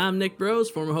 And I'm Nick Bros,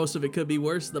 former host of It Could Be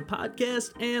Worse, the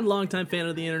podcast, and longtime fan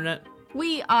of the internet.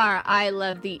 We are I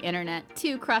Love the Internet,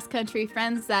 two cross-country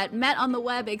friends that met on the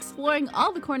web exploring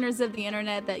all the corners of the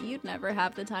internet that you'd never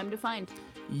have the time to find.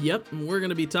 Yep, and we're going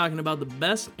to be talking about the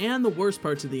best and the worst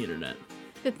parts of the internet.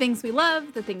 The things we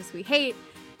love, the things we hate,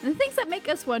 and the things that make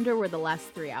us wonder where the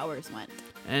last 3 hours went.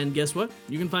 And guess what?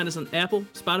 You can find us on Apple,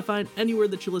 Spotify, and anywhere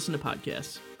that you listen to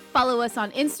podcasts. Follow us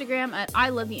on Instagram at I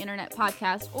Love the Internet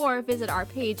Podcast, or visit our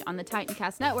page on the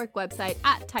Titancast Network website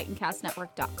at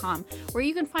titancastnetwork.com, where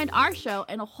you can find our show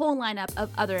and a whole lineup of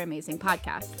other amazing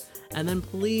podcasts. And then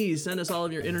please send us all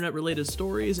of your internet-related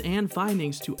stories and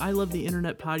findings to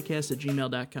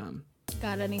ilovetheinternetpodcast@gmail.com.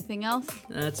 Got anything else?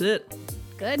 That's it.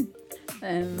 Good.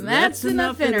 And that's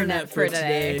enough internet for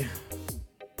today.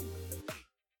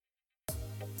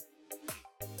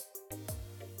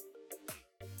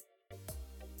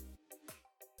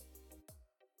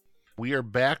 We are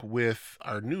back with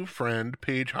our new friend,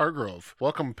 Paige Hargrove.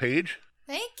 Welcome, Paige.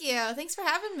 Thank you. Thanks for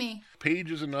having me.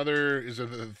 Paige is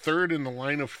the third in the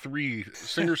line of three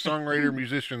singer-songwriter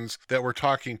musicians that we're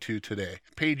talking to today.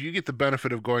 Paige, you get the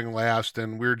benefit of going last,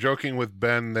 and we were joking with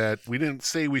Ben that we didn't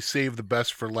say we saved the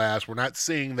best for last. We're not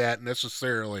saying that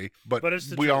necessarily, but it's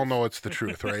the we all truth. know it's the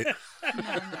truth, right? No,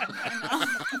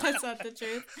 that's not the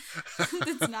truth.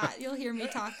 It's not. You'll hear me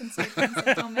talk and say things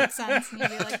that don't make sense, and you'll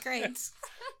be like, great.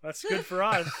 That's good for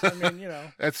us. I mean, you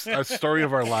know. That's a story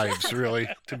of our lives, really,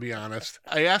 to be honest.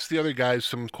 I asked the other guys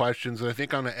some questions, and I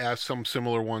think I'm going to ask some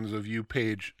similar ones of you,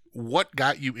 Paige. What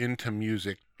got you into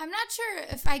music? I'm not sure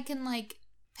if I can,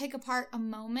 pick apart a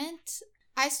moment.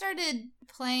 I started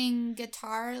playing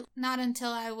guitar not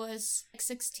until I was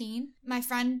 16. My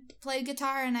friend played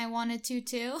guitar and I wanted to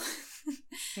too.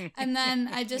 And then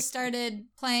I just started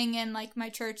playing in like my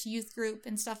church youth group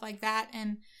and stuff like that.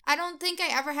 And I don't think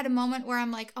I ever had a moment where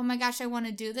I'm like, oh my gosh, I want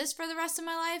to do this for the rest of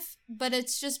my life. But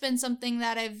it's just been something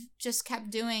that I've just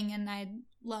kept doing and I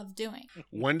love doing.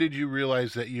 When did you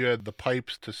realize that you had the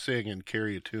pipes to sing and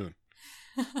carry a tune?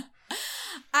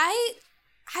 I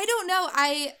don't know.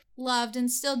 I loved and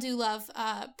still do love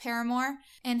Paramore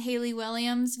and Hayley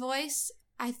Williams' voice.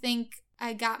 I think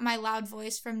I got my loud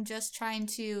voice from just trying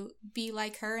to be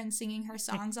like her and singing her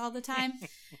songs all the time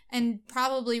and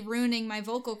probably ruining my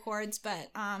vocal cords, but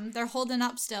they're holding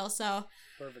up still, so.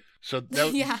 Perfect. So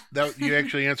that, Yeah. that you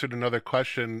actually answered another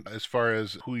question as far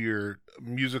as who your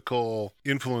musical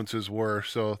influences were.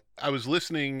 So I was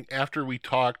listening after we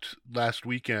talked last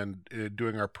weekend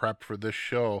doing our prep for this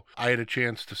show. I had a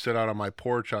chance to sit out on my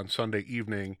porch on Sunday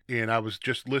evening and I was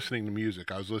just listening to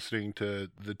music. I was listening to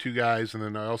the two guys and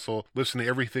then I also listened to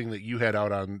everything that you had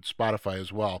out on Spotify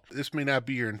as well. This may not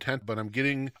be your intent, but I'm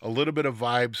getting a little bit of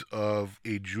vibes of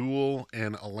a Jewel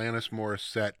and Alanis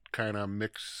Morissette kind of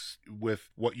mix with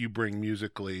what you bring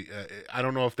musically. I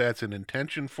don't know if that's an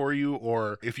intention for you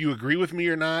or if you agree with me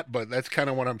or not, but that's kind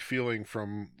of what I'm feeling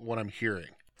from what I'm hearing.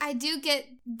 I do get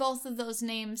both of those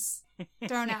names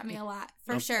thrown at me a lot,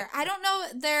 for sure. I don't know,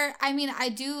 I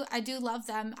do love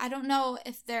them. I don't know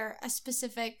if they're a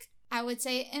specific, I would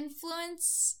say,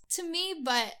 influence to me,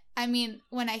 but I mean,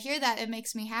 when I hear that, it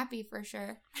makes me happy for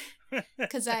sure,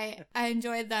 because I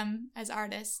enjoy them as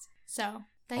artists, so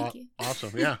thank you.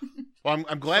 Awesome, yeah. Well,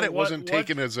 I'm glad it wasn't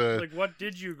taken as a... Like, what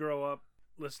did you grow up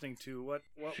listening to? What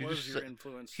was your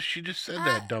influence? She just said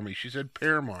that, dummy. She said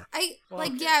Paramore. I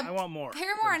want more.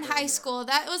 Paramore in high school,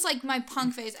 that was like my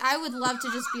punk phase. I would love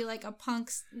to just be like a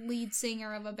punk lead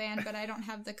singer of a band, but I don't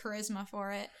have the charisma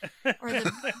for it or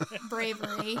the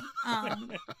bravery.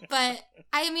 But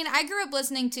I grew up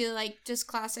listening to like just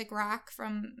classic rock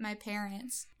from my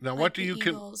parents. Now, like what do the you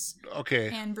Eagles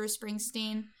and Bruce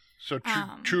Springsteen. So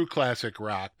true classic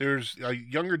rock. There's a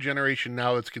younger generation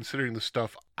now that's considering the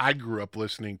stuff I grew up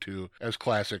listening to as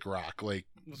classic rock, like,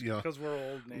 you know, because we're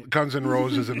old, Nate. Guns N'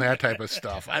 Roses and that type of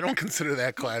stuff. I don't consider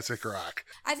that classic rock.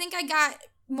 I think I got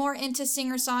more into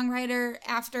singer-songwriter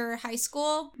after high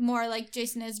school, more like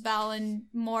Jason Isbell and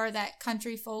more that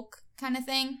country folk kind of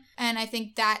thing. And I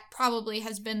think that probably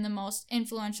has been the most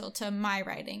influential to my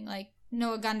writing, like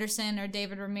Noah Gunderson or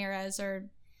David Ramirez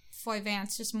or Foy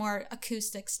Vance, just more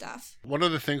acoustic stuff. One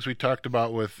of the things we talked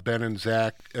about with Ben and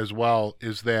Zach as well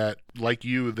is that, like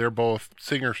you, they're both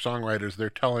singer-songwriters. They're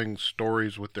telling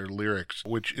stories with their lyrics,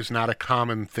 which is not a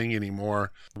common thing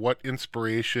anymore. What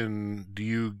inspiration do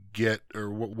you get, or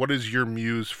what is your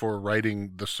muse for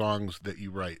writing the songs that you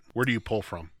write? Where do you pull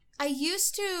from? I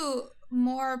used to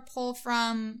more pull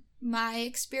from my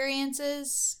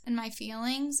experiences and my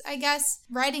feelings, I guess.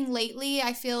 Writing lately,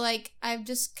 I feel like I've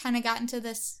just kind of gotten to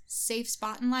this safe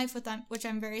spot in life, which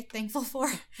I'm very thankful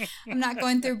for. I'm not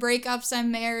going through breakups,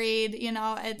 I'm married,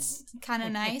 it's kind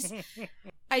of nice.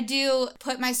 I do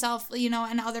put myself, in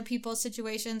other people's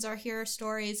situations or hear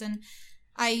stories, and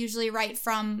I usually write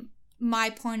from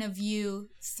my point of view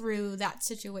through that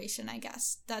situation, I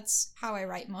guess. That's how I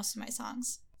write most of my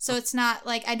songs. So it's not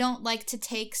like, I don't like to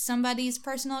take somebody's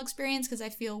personal experience because I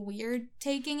feel weird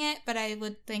taking it, but I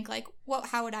would think like,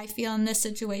 how would I feel in this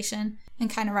situation, and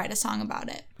kind of write a song about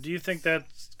it. Do you think that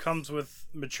comes with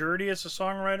maturity as a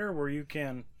songwriter, where you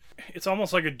can, it's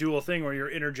almost like a dual thing where you're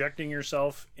interjecting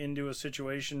yourself into a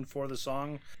situation for the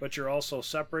song, but you're also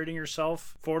separating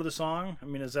yourself for the song? I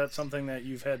mean, is that something that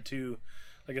you've had to,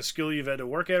 like a skill you've had to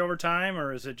work at over time,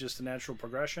 or is it just a natural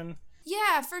progression?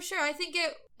 Yeah, for sure. I think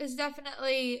it is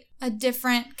definitely a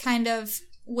different kind of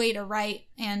way to write,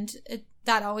 and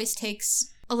that always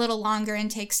takes a little longer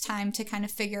and takes time to kind of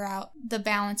figure out the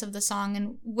balance of the song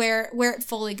and where it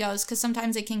fully goes, because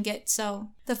sometimes it can get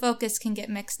the focus can get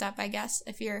mixed up, I guess,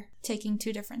 if you're taking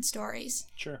two different stories.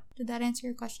 Sure. Did that answer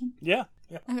your question? Yeah.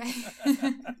 Okay.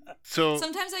 So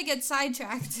sometimes I get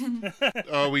sidetracked.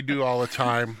 Oh, we do all the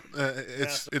time.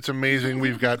 It's amazing.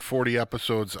 We've got 40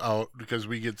 episodes out because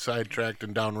we get sidetracked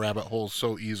and down rabbit holes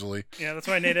so easily. Yeah, that's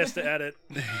why Nate has to edit.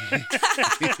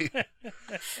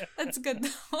 That's good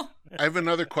though. I have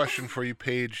another question for you,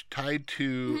 Paige.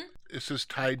 This is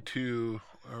tied to,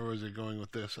 or was it going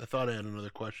with this? I thought I had another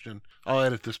question. I'll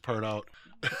edit this part out.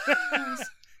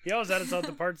 He always edits out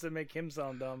the parts that make him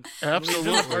sound dumb.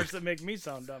 Absolutely. The parts that make me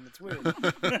sound dumb. It's weird.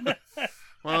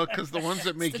 Well, because the ones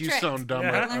that make you sound dumb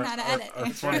are learn how to edit.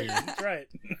 funnier. That's right.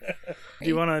 Do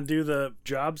you want to do the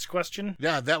jobs question?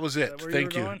 Yeah, that was it. Is that where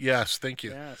Thank you you. were going? Yes, thank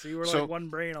you. Yeah, so you were So- like one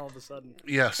brain all of a sudden.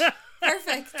 Yes.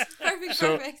 Perfect. Perfect.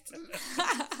 So- Perfect.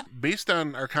 Based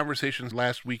on our conversations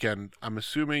last weekend, I'm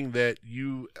assuming that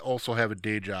you also have a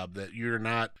day job, that you're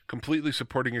not completely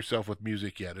supporting yourself with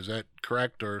music yet. Is that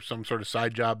correct? Or some sort of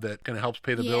side job that kind of helps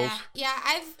pay the bills? Yeah,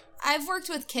 I've worked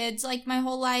with kids like my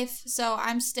whole life, so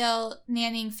I'm still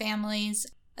nannying families,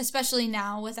 especially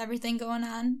now with everything going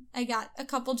on. I got a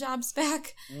couple jobs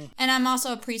back, and I'm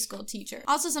also a preschool teacher.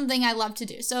 Also something I love to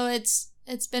do. So it's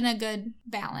been a good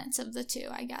balance of the two,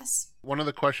 I guess. One of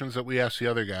the questions that we asked the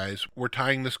other guys, we're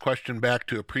tying this question back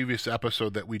to a previous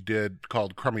episode that we did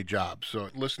called Crummy Jobs. So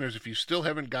listeners, if you still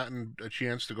haven't gotten a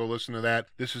chance to go listen to that,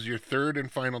 this is your third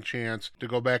and final chance to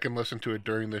go back and listen to it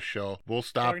during this show. We'll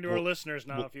stop. Talking to our listeners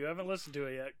now. If you haven't listened to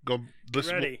it yet, Go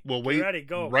listen. ready. We'll wait Ready.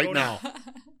 Go. right Go now.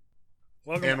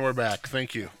 welcome. And we're back.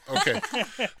 Thank you. Okay.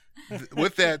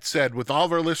 With that said, with all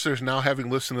of our listeners now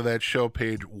having listened to that show,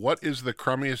 Paige, what is the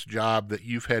crummiest job that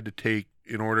you've had to take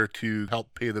in order to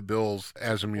help pay the bills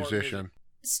as a musician?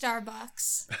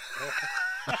 Starbucks.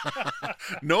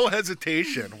 No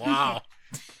hesitation. Wow.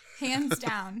 Hands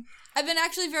down. I've been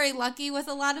actually very lucky with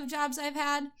a lot of jobs I've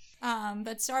had,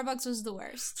 but Starbucks was the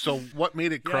worst. So what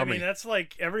made it Yeah, I crummy? mean, that's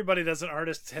like everybody that's an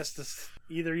artist has to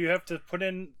either you have to put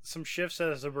in some shifts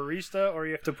as a barista or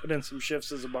you have to put in some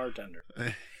shifts as a bartender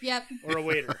Yep. or a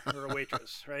waiter or a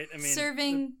waitress, right? I mean,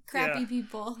 Serving crappy yeah.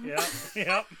 people.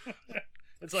 Yep.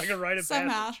 It's like a rite of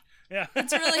Somehow. passage. Yeah.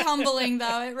 It's really humbling,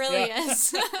 though. It really Yeah.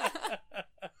 is.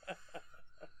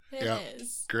 It Yeah.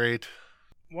 is. Great.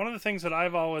 One of the things that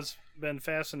I've always been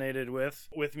fascinated with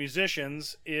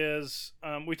musicians is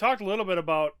we talked a little bit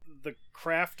about the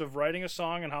craft of writing a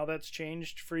song and how that's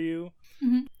changed for you.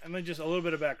 Mhm. I mean, just a little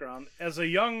bit of background. As a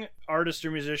young artist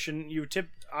or musician,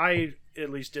 I at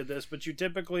least did this, but you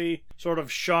typically sort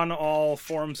of shun all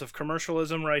forms of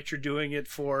commercialism, right? You're doing it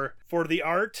for the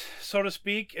art, so to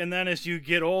speak. And then as you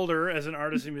get older as an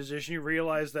artist and musician, you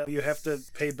realize that you have to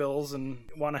pay bills and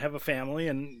want to have a family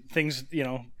and things,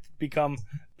 become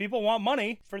people want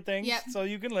money for things so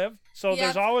you can live. So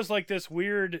there's always like this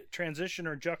weird transition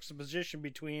or juxtaposition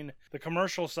between the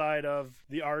commercial side of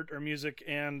the art or music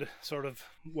and sort of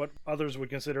what others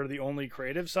would consider the only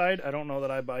creative side. I don't know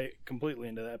that I buy completely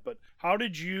into that, but how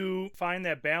did you find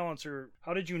that balance, or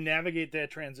how did you navigate that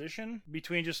transition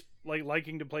between just like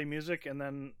liking to play music and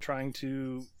then trying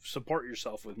to support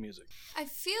yourself with music? I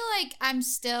feel like I'm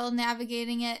still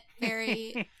navigating it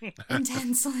very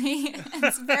intensely.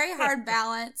 It's a very hard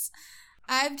balance.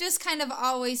 I've just kind of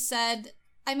always said,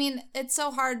 I mean, it's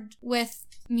so hard with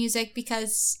music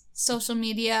because social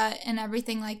media and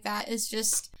everything like that is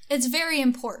just, it's very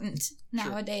important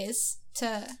nowadays.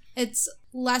 It's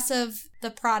less of the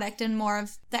product and more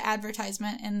of the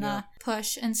advertisement and the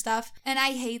push and stuff. And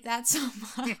I hate that so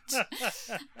much.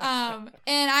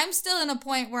 And I'm still in a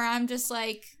point where I'm just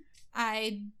like,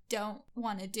 I don't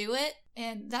want to do it.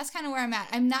 And that's kind of where I'm at.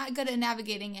 I'm not good at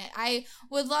navigating it. I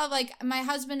would love, like, my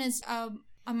husband is a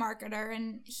marketer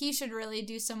and he should really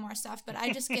do some more stuff, but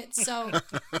I just get so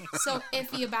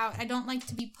iffy about, I don't like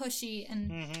to be pushy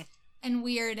and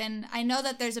weird, and I know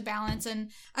that there's a balance,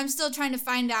 and I'm still trying to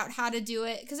find out how to do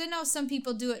it, because I know some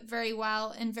people do it very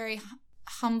well and very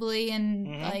humbly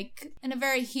and like in a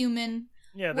very human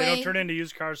they way. don't turn into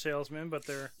used car salesmen, but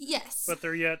they're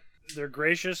they're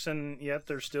gracious, and yet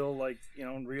they're still like,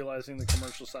 realizing the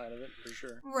commercial side of it for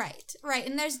sure. Right.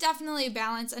 And there's definitely a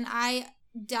balance, and I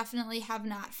definitely have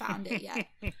not found it yet.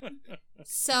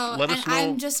 So, and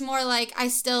I'm just more like, I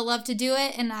still love to do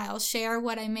it, and I'll share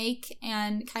what I make,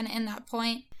 and kind of in that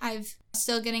point, I've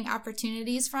still getting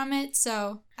opportunities from it.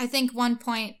 So I think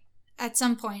at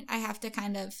some point, I have to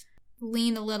kind of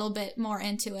lean a little bit more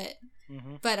into it.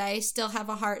 But I still have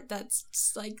a heart that's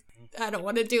just like, I don't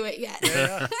want to do it yet.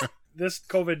 Yeah. This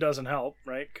COVID doesn't help,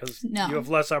 right? Because you have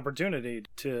less opportunity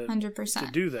to 100%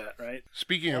 to do that, right?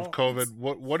 Speaking of COVID,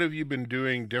 what have you been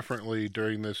doing differently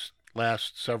during this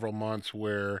last several months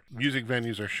where music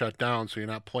venues are shut down, so you're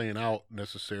not playing out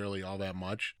necessarily all that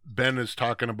much? Ben is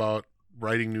talking about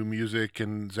writing new music,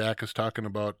 and Zach is talking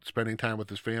about spending time with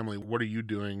his family. What are you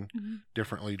doing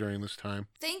differently during this time?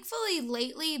 Thankfully,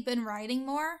 lately, been writing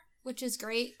more, which is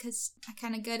great because I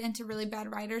kind of got into really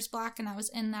bad writer's block, and I was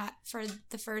in that for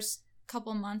the first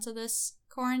couple months of this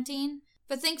quarantine.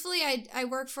 But thankfully, I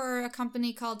work for a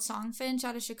company called Songfinch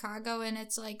out of Chicago, and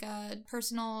it's like a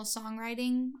personal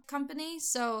songwriting company.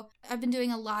 So I've been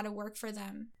doing a lot of work for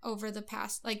them over the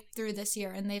past, like through this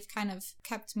year, and they've kind of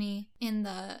kept me in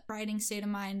the writing state of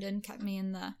mind and kept me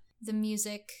in the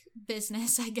music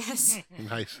business, I guess.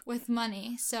 Nice. With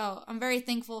money. So I'm very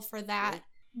thankful for that.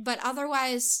 But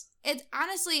otherwise, it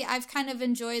honestly, I've kind of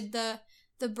enjoyed the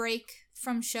break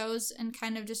from shows and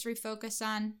kind of just refocus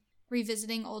on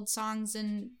revisiting old songs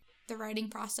and the writing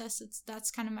process.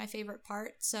 That's kind of my favorite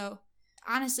part. So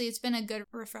honestly, it's been a good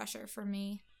refresher for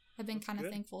me. I've been kind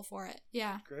of thankful for it.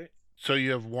 Yeah. Great. So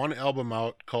you have one album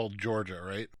out called Georgia,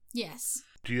 right? Yes.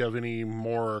 Do you have any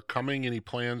more coming? Any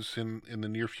plans in the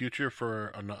near future for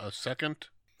a second?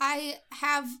 I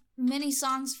have many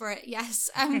songs for it,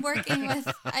 yes. I'm working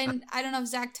with, I don't know if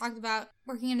Zach talked about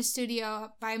working in a studio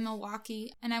up by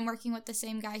Milwaukee, and I'm working with the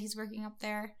same guy. He's working up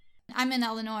there. I'm in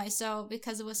Illinois, so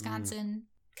because of Wisconsin,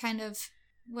 kind of,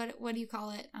 what do you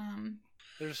call it?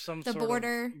 There's some the sort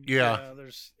border. Of,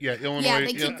 Illinois. Yeah,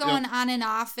 they keep going on and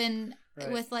off, and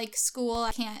right. with like school,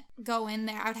 I can't go in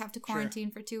there. I would have to quarantine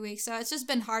for 2 weeks. So it's just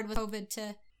been hard with COVID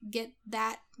to get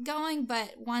that going.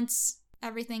 But once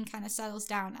everything kind of settles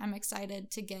down, I'm excited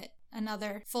to get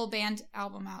another full band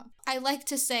album out. I like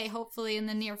to say hopefully in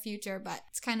the near future, but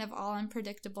it's kind of all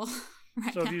unpredictable.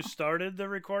 Right so have now. you started the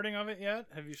recording of it yet?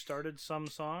 Have you started some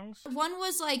songs? One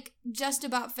was like just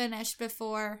about finished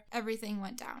before everything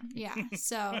went down. Yeah.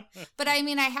 So, but I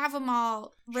mean, I have them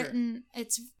all written. Sure.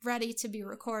 It's ready to be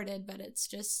recorded, but it's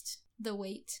just the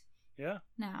wait. Yeah.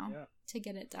 Now to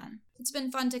get it done. It's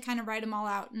been fun to kind of write them all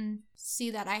out and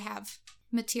see that I have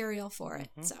material for it.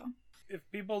 So if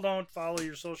people don't follow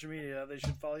your social media, they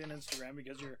should follow you on Instagram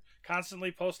because you're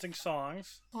constantly posting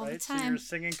songs all right? the time. So you're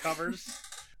singing covers.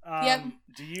 Yep.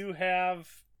 Do you have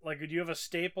a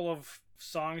staple of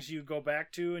songs you go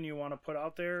back to and you want to put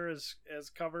out there as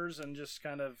covers and just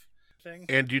kind of thing?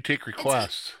 And do you take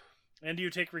requests? And do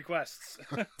you take requests?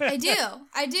 I do.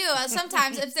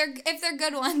 Sometimes if they're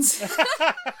good ones.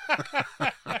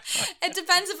 It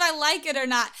depends if I like it or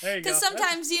not. Because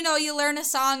sometimes you learn a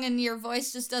song and your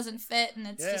voice just doesn't fit, and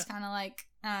it's just kind of like,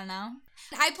 I don't know.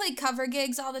 I play cover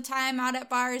gigs all the time out at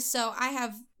bars, so I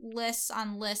have lists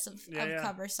on lists of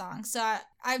cover songs. So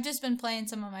I've just been playing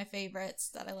some of my favorites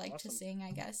that I like to sing,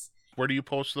 I guess. Where do you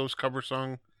post those cover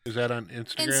songs? Is that on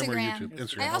Instagram or YouTube?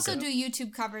 Instagram. I also do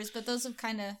YouTube covers, but those have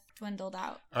kind of dwindled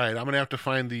out. All right, I'm going to have to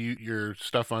find your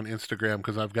stuff on Instagram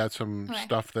because I've got some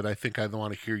stuff that I think I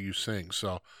want to hear you sing.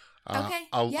 So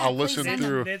I'll listen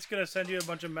through. Nate's going to send you a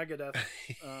bunch of Megadeth.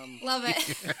 Love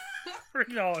it.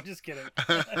 No, I'm just kidding.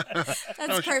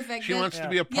 That's perfect. She wants to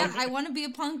be a punk. Yeah, I want to be a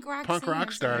punk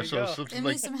rock star. So something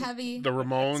like some heavy, the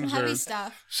Ramones heavy or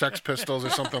stuff. Sex Pistols or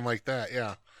something like that.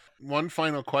 Yeah. One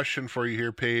final question for you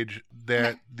here, Paige,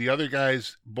 that the other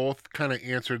guys both kind of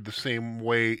answered the same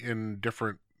way in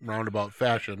different roundabout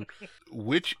fashion.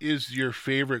 Which is your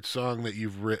favorite song that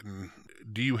you've written?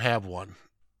 Do you have one?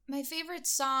 My favorite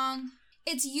song,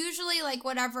 it's usually like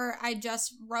whatever I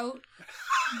just wrote,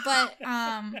 but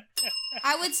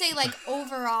I would say like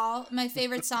overall, my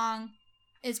favorite song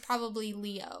is probably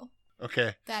Leo.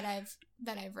 Okay. That I've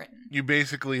written. You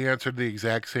basically answered the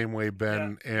exact same way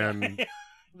Ben and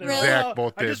really? Zach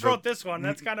both did. I just wrote this one.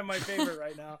 That's kind of my favorite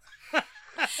right now.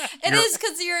 It is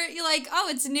because you're like, oh,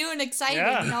 it's new and exciting.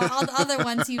 Yeah. All the other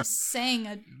ones you've sang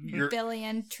a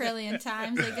billion, trillion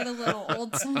times. They get a little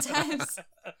old sometimes.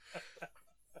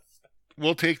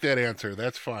 We'll take that answer.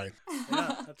 That's fine.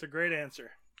 Yeah, that's a great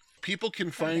answer. People can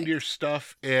find your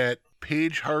stuff at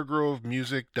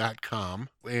PaigeHargroveMusic.com.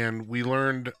 And we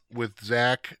learned with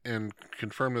Zach and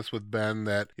confirmed this with Ben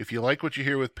that if you like what you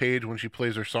hear with Paige when she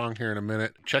plays her song here in a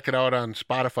minute, check it out on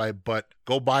Spotify, but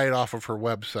go buy it off of her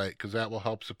website because that will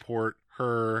help support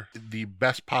her the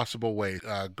best possible way.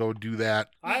 Go do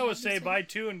that. I always say buy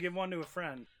two and give one to a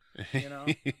friend.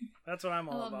 That's what I'm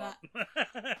all about.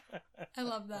 I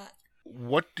love that.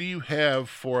 What do you have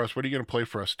for us? What are you going to play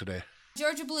for us today?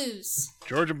 Georgia Blues.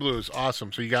 Georgia Blues.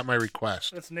 Awesome. So you got my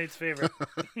request. That's Nate's favorite.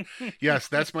 Yes,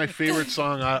 that's my favorite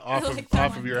song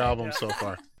off of your album so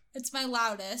far. It's my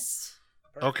loudest.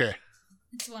 Okay.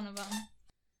 It's one of them.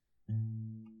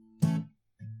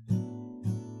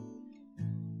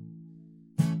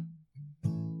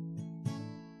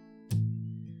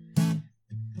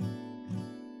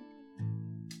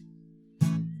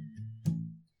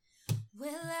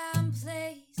 Well, I'm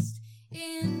placed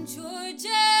in Georgia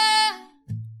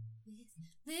with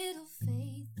little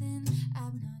faith, and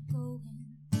I'm not going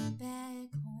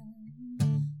back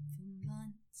home for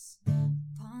months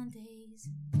upon days.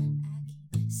 I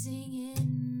keep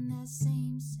singing that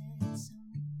same sad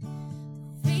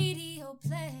song. The radio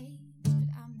plays, but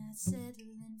I'm not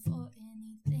settling for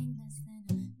anything less than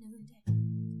a new day.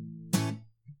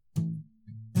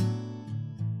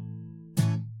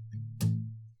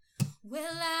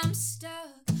 Well, I'm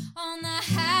stuck on the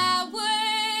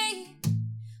highway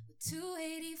with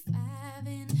 285,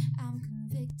 and I'm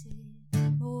convicted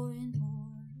more and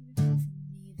more from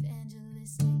the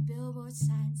evangelistic bill. billboard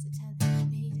signs that tell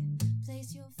me to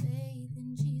place your faith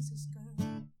in Jesus, girl.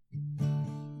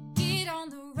 Get on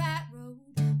the right road.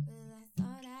 Well, I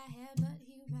thought I had, but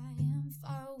here I am,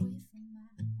 far away from my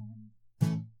home.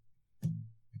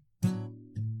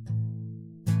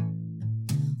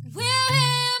 Where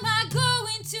am I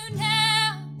going to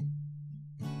now?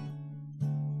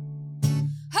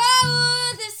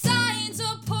 Oh, the signs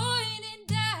are pointing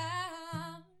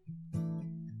down,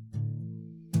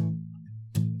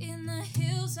 and the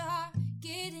hills are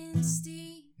getting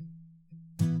steep.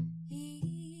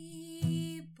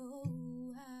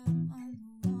 I'm on the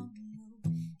wrong road, and I'm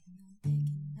picking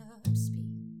up speed.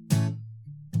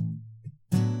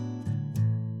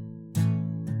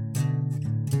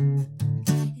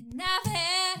 And I've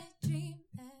had a dream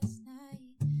last night,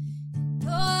 and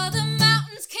all the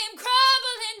mountains came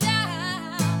crumbling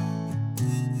down.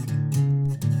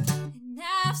 And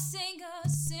I've sang a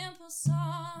simple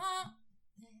song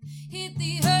that hit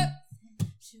the earth and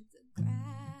shook the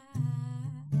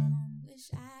ground. Wish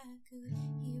I could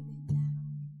hear it now,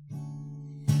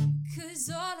 'cause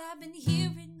all I've been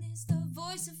hearing is the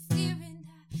voice of fear, and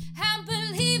I'm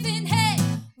believing. Hey,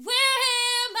 where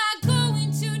am I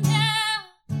going to now?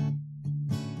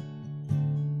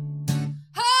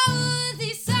 Oh,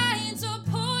 these signs are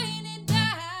pointing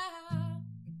down,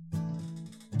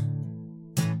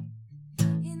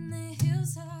 and the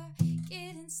hills are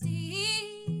getting steep.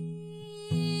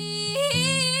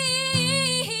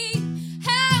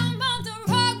 I'm on the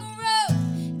wrong road,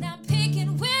 and I'm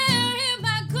picking. Where am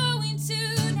I going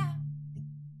to now?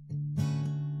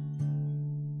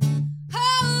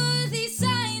 Oh, these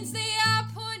signs, they are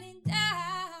pointing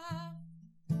down,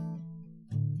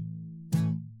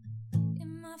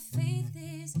 and my faith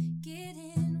is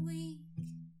getting weak.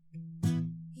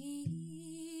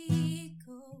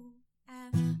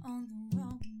 I'm on the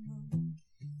wrong road,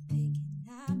 picking.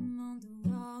 I'm on the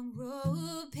wrong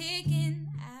road, picking.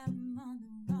 I'm on the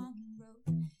wrong road,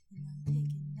 and I'm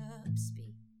picking up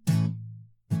speed.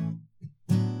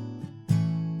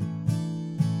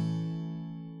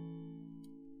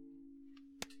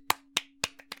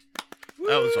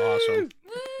 That was awesome.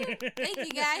 Woo! Thank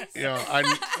you, guys. You know,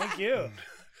 Thank you.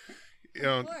 you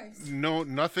know, Of course.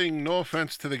 no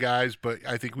offense to the guys, but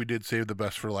I think we did save the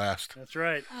best for last. That's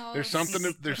right. Oh, There's something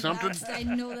I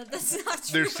know that that's not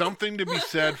true. there's something to be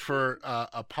said for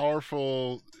a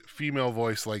powerful female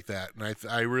voice like that, and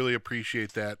I really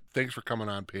appreciate that. Thanks for coming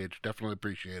on, Paige. Definitely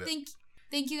appreciate it.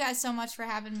 Thank you guys so much for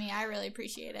having me. I really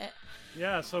appreciate it.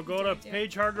 Yeah, so go to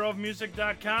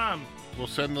PaigeHargroveMusic.com.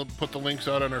 We'll put the links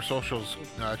out on our socials.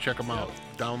 Check them out.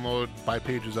 Download, buy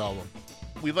Paige's album.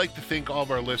 We'd like to thank all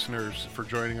of our listeners for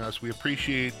joining us. We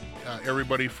appreciate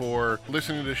everybody for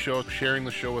listening to the show, sharing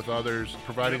the show with others,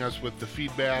 providing us with the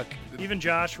feedback. Even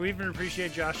Josh, we even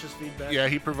appreciate Josh's feedback. Yeah,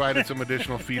 he provided some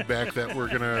additional feedback that we're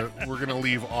gonna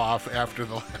leave off after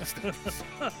the last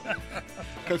episode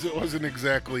because it wasn't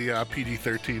exactly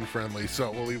PG-13 friendly. So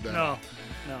we'll leave that. No.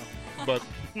 But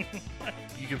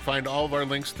you can find all of our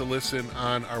links to listen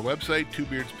on our website,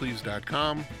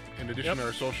 twobeardsplease.com. In addition to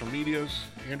our social medias,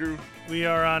 Andrew? We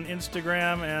are on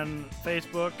Instagram and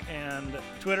Facebook and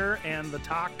Twitter and the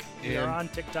Talk. We are on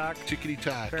TikTok. Tickety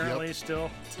Talk. Apparently still.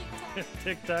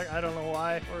 TikTok. I don't know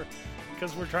why.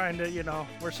 Because we're trying to,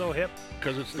 we're so hip.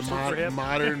 Because it's the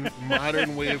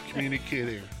modern way of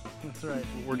communicating. That's right.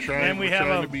 We're trying. And we have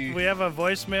a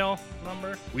voicemail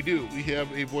number. We do. We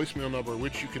have a voicemail number,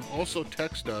 which you can also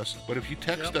text us. But if you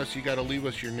text us, you got to leave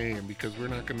us your name because we're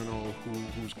not going to know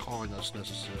who's calling us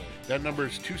necessarily. That number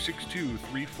is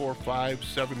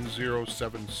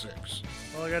 262-345-7076.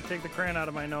 Well, I got to take the crayon out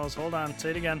of my nose. Hold on. Say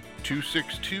it again.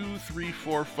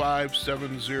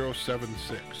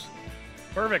 262-345-7076.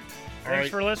 Perfect. Thanks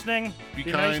for listening. Be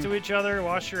kind. Nice to each other.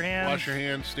 Wash your hands. Wash your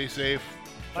hands. Stay safe.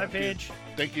 Bye, Paige.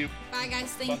 Thank you. Bye,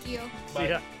 guys. Thank you. See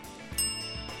ya.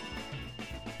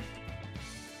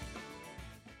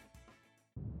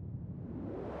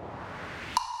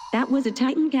 That was a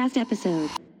TitanCast episode.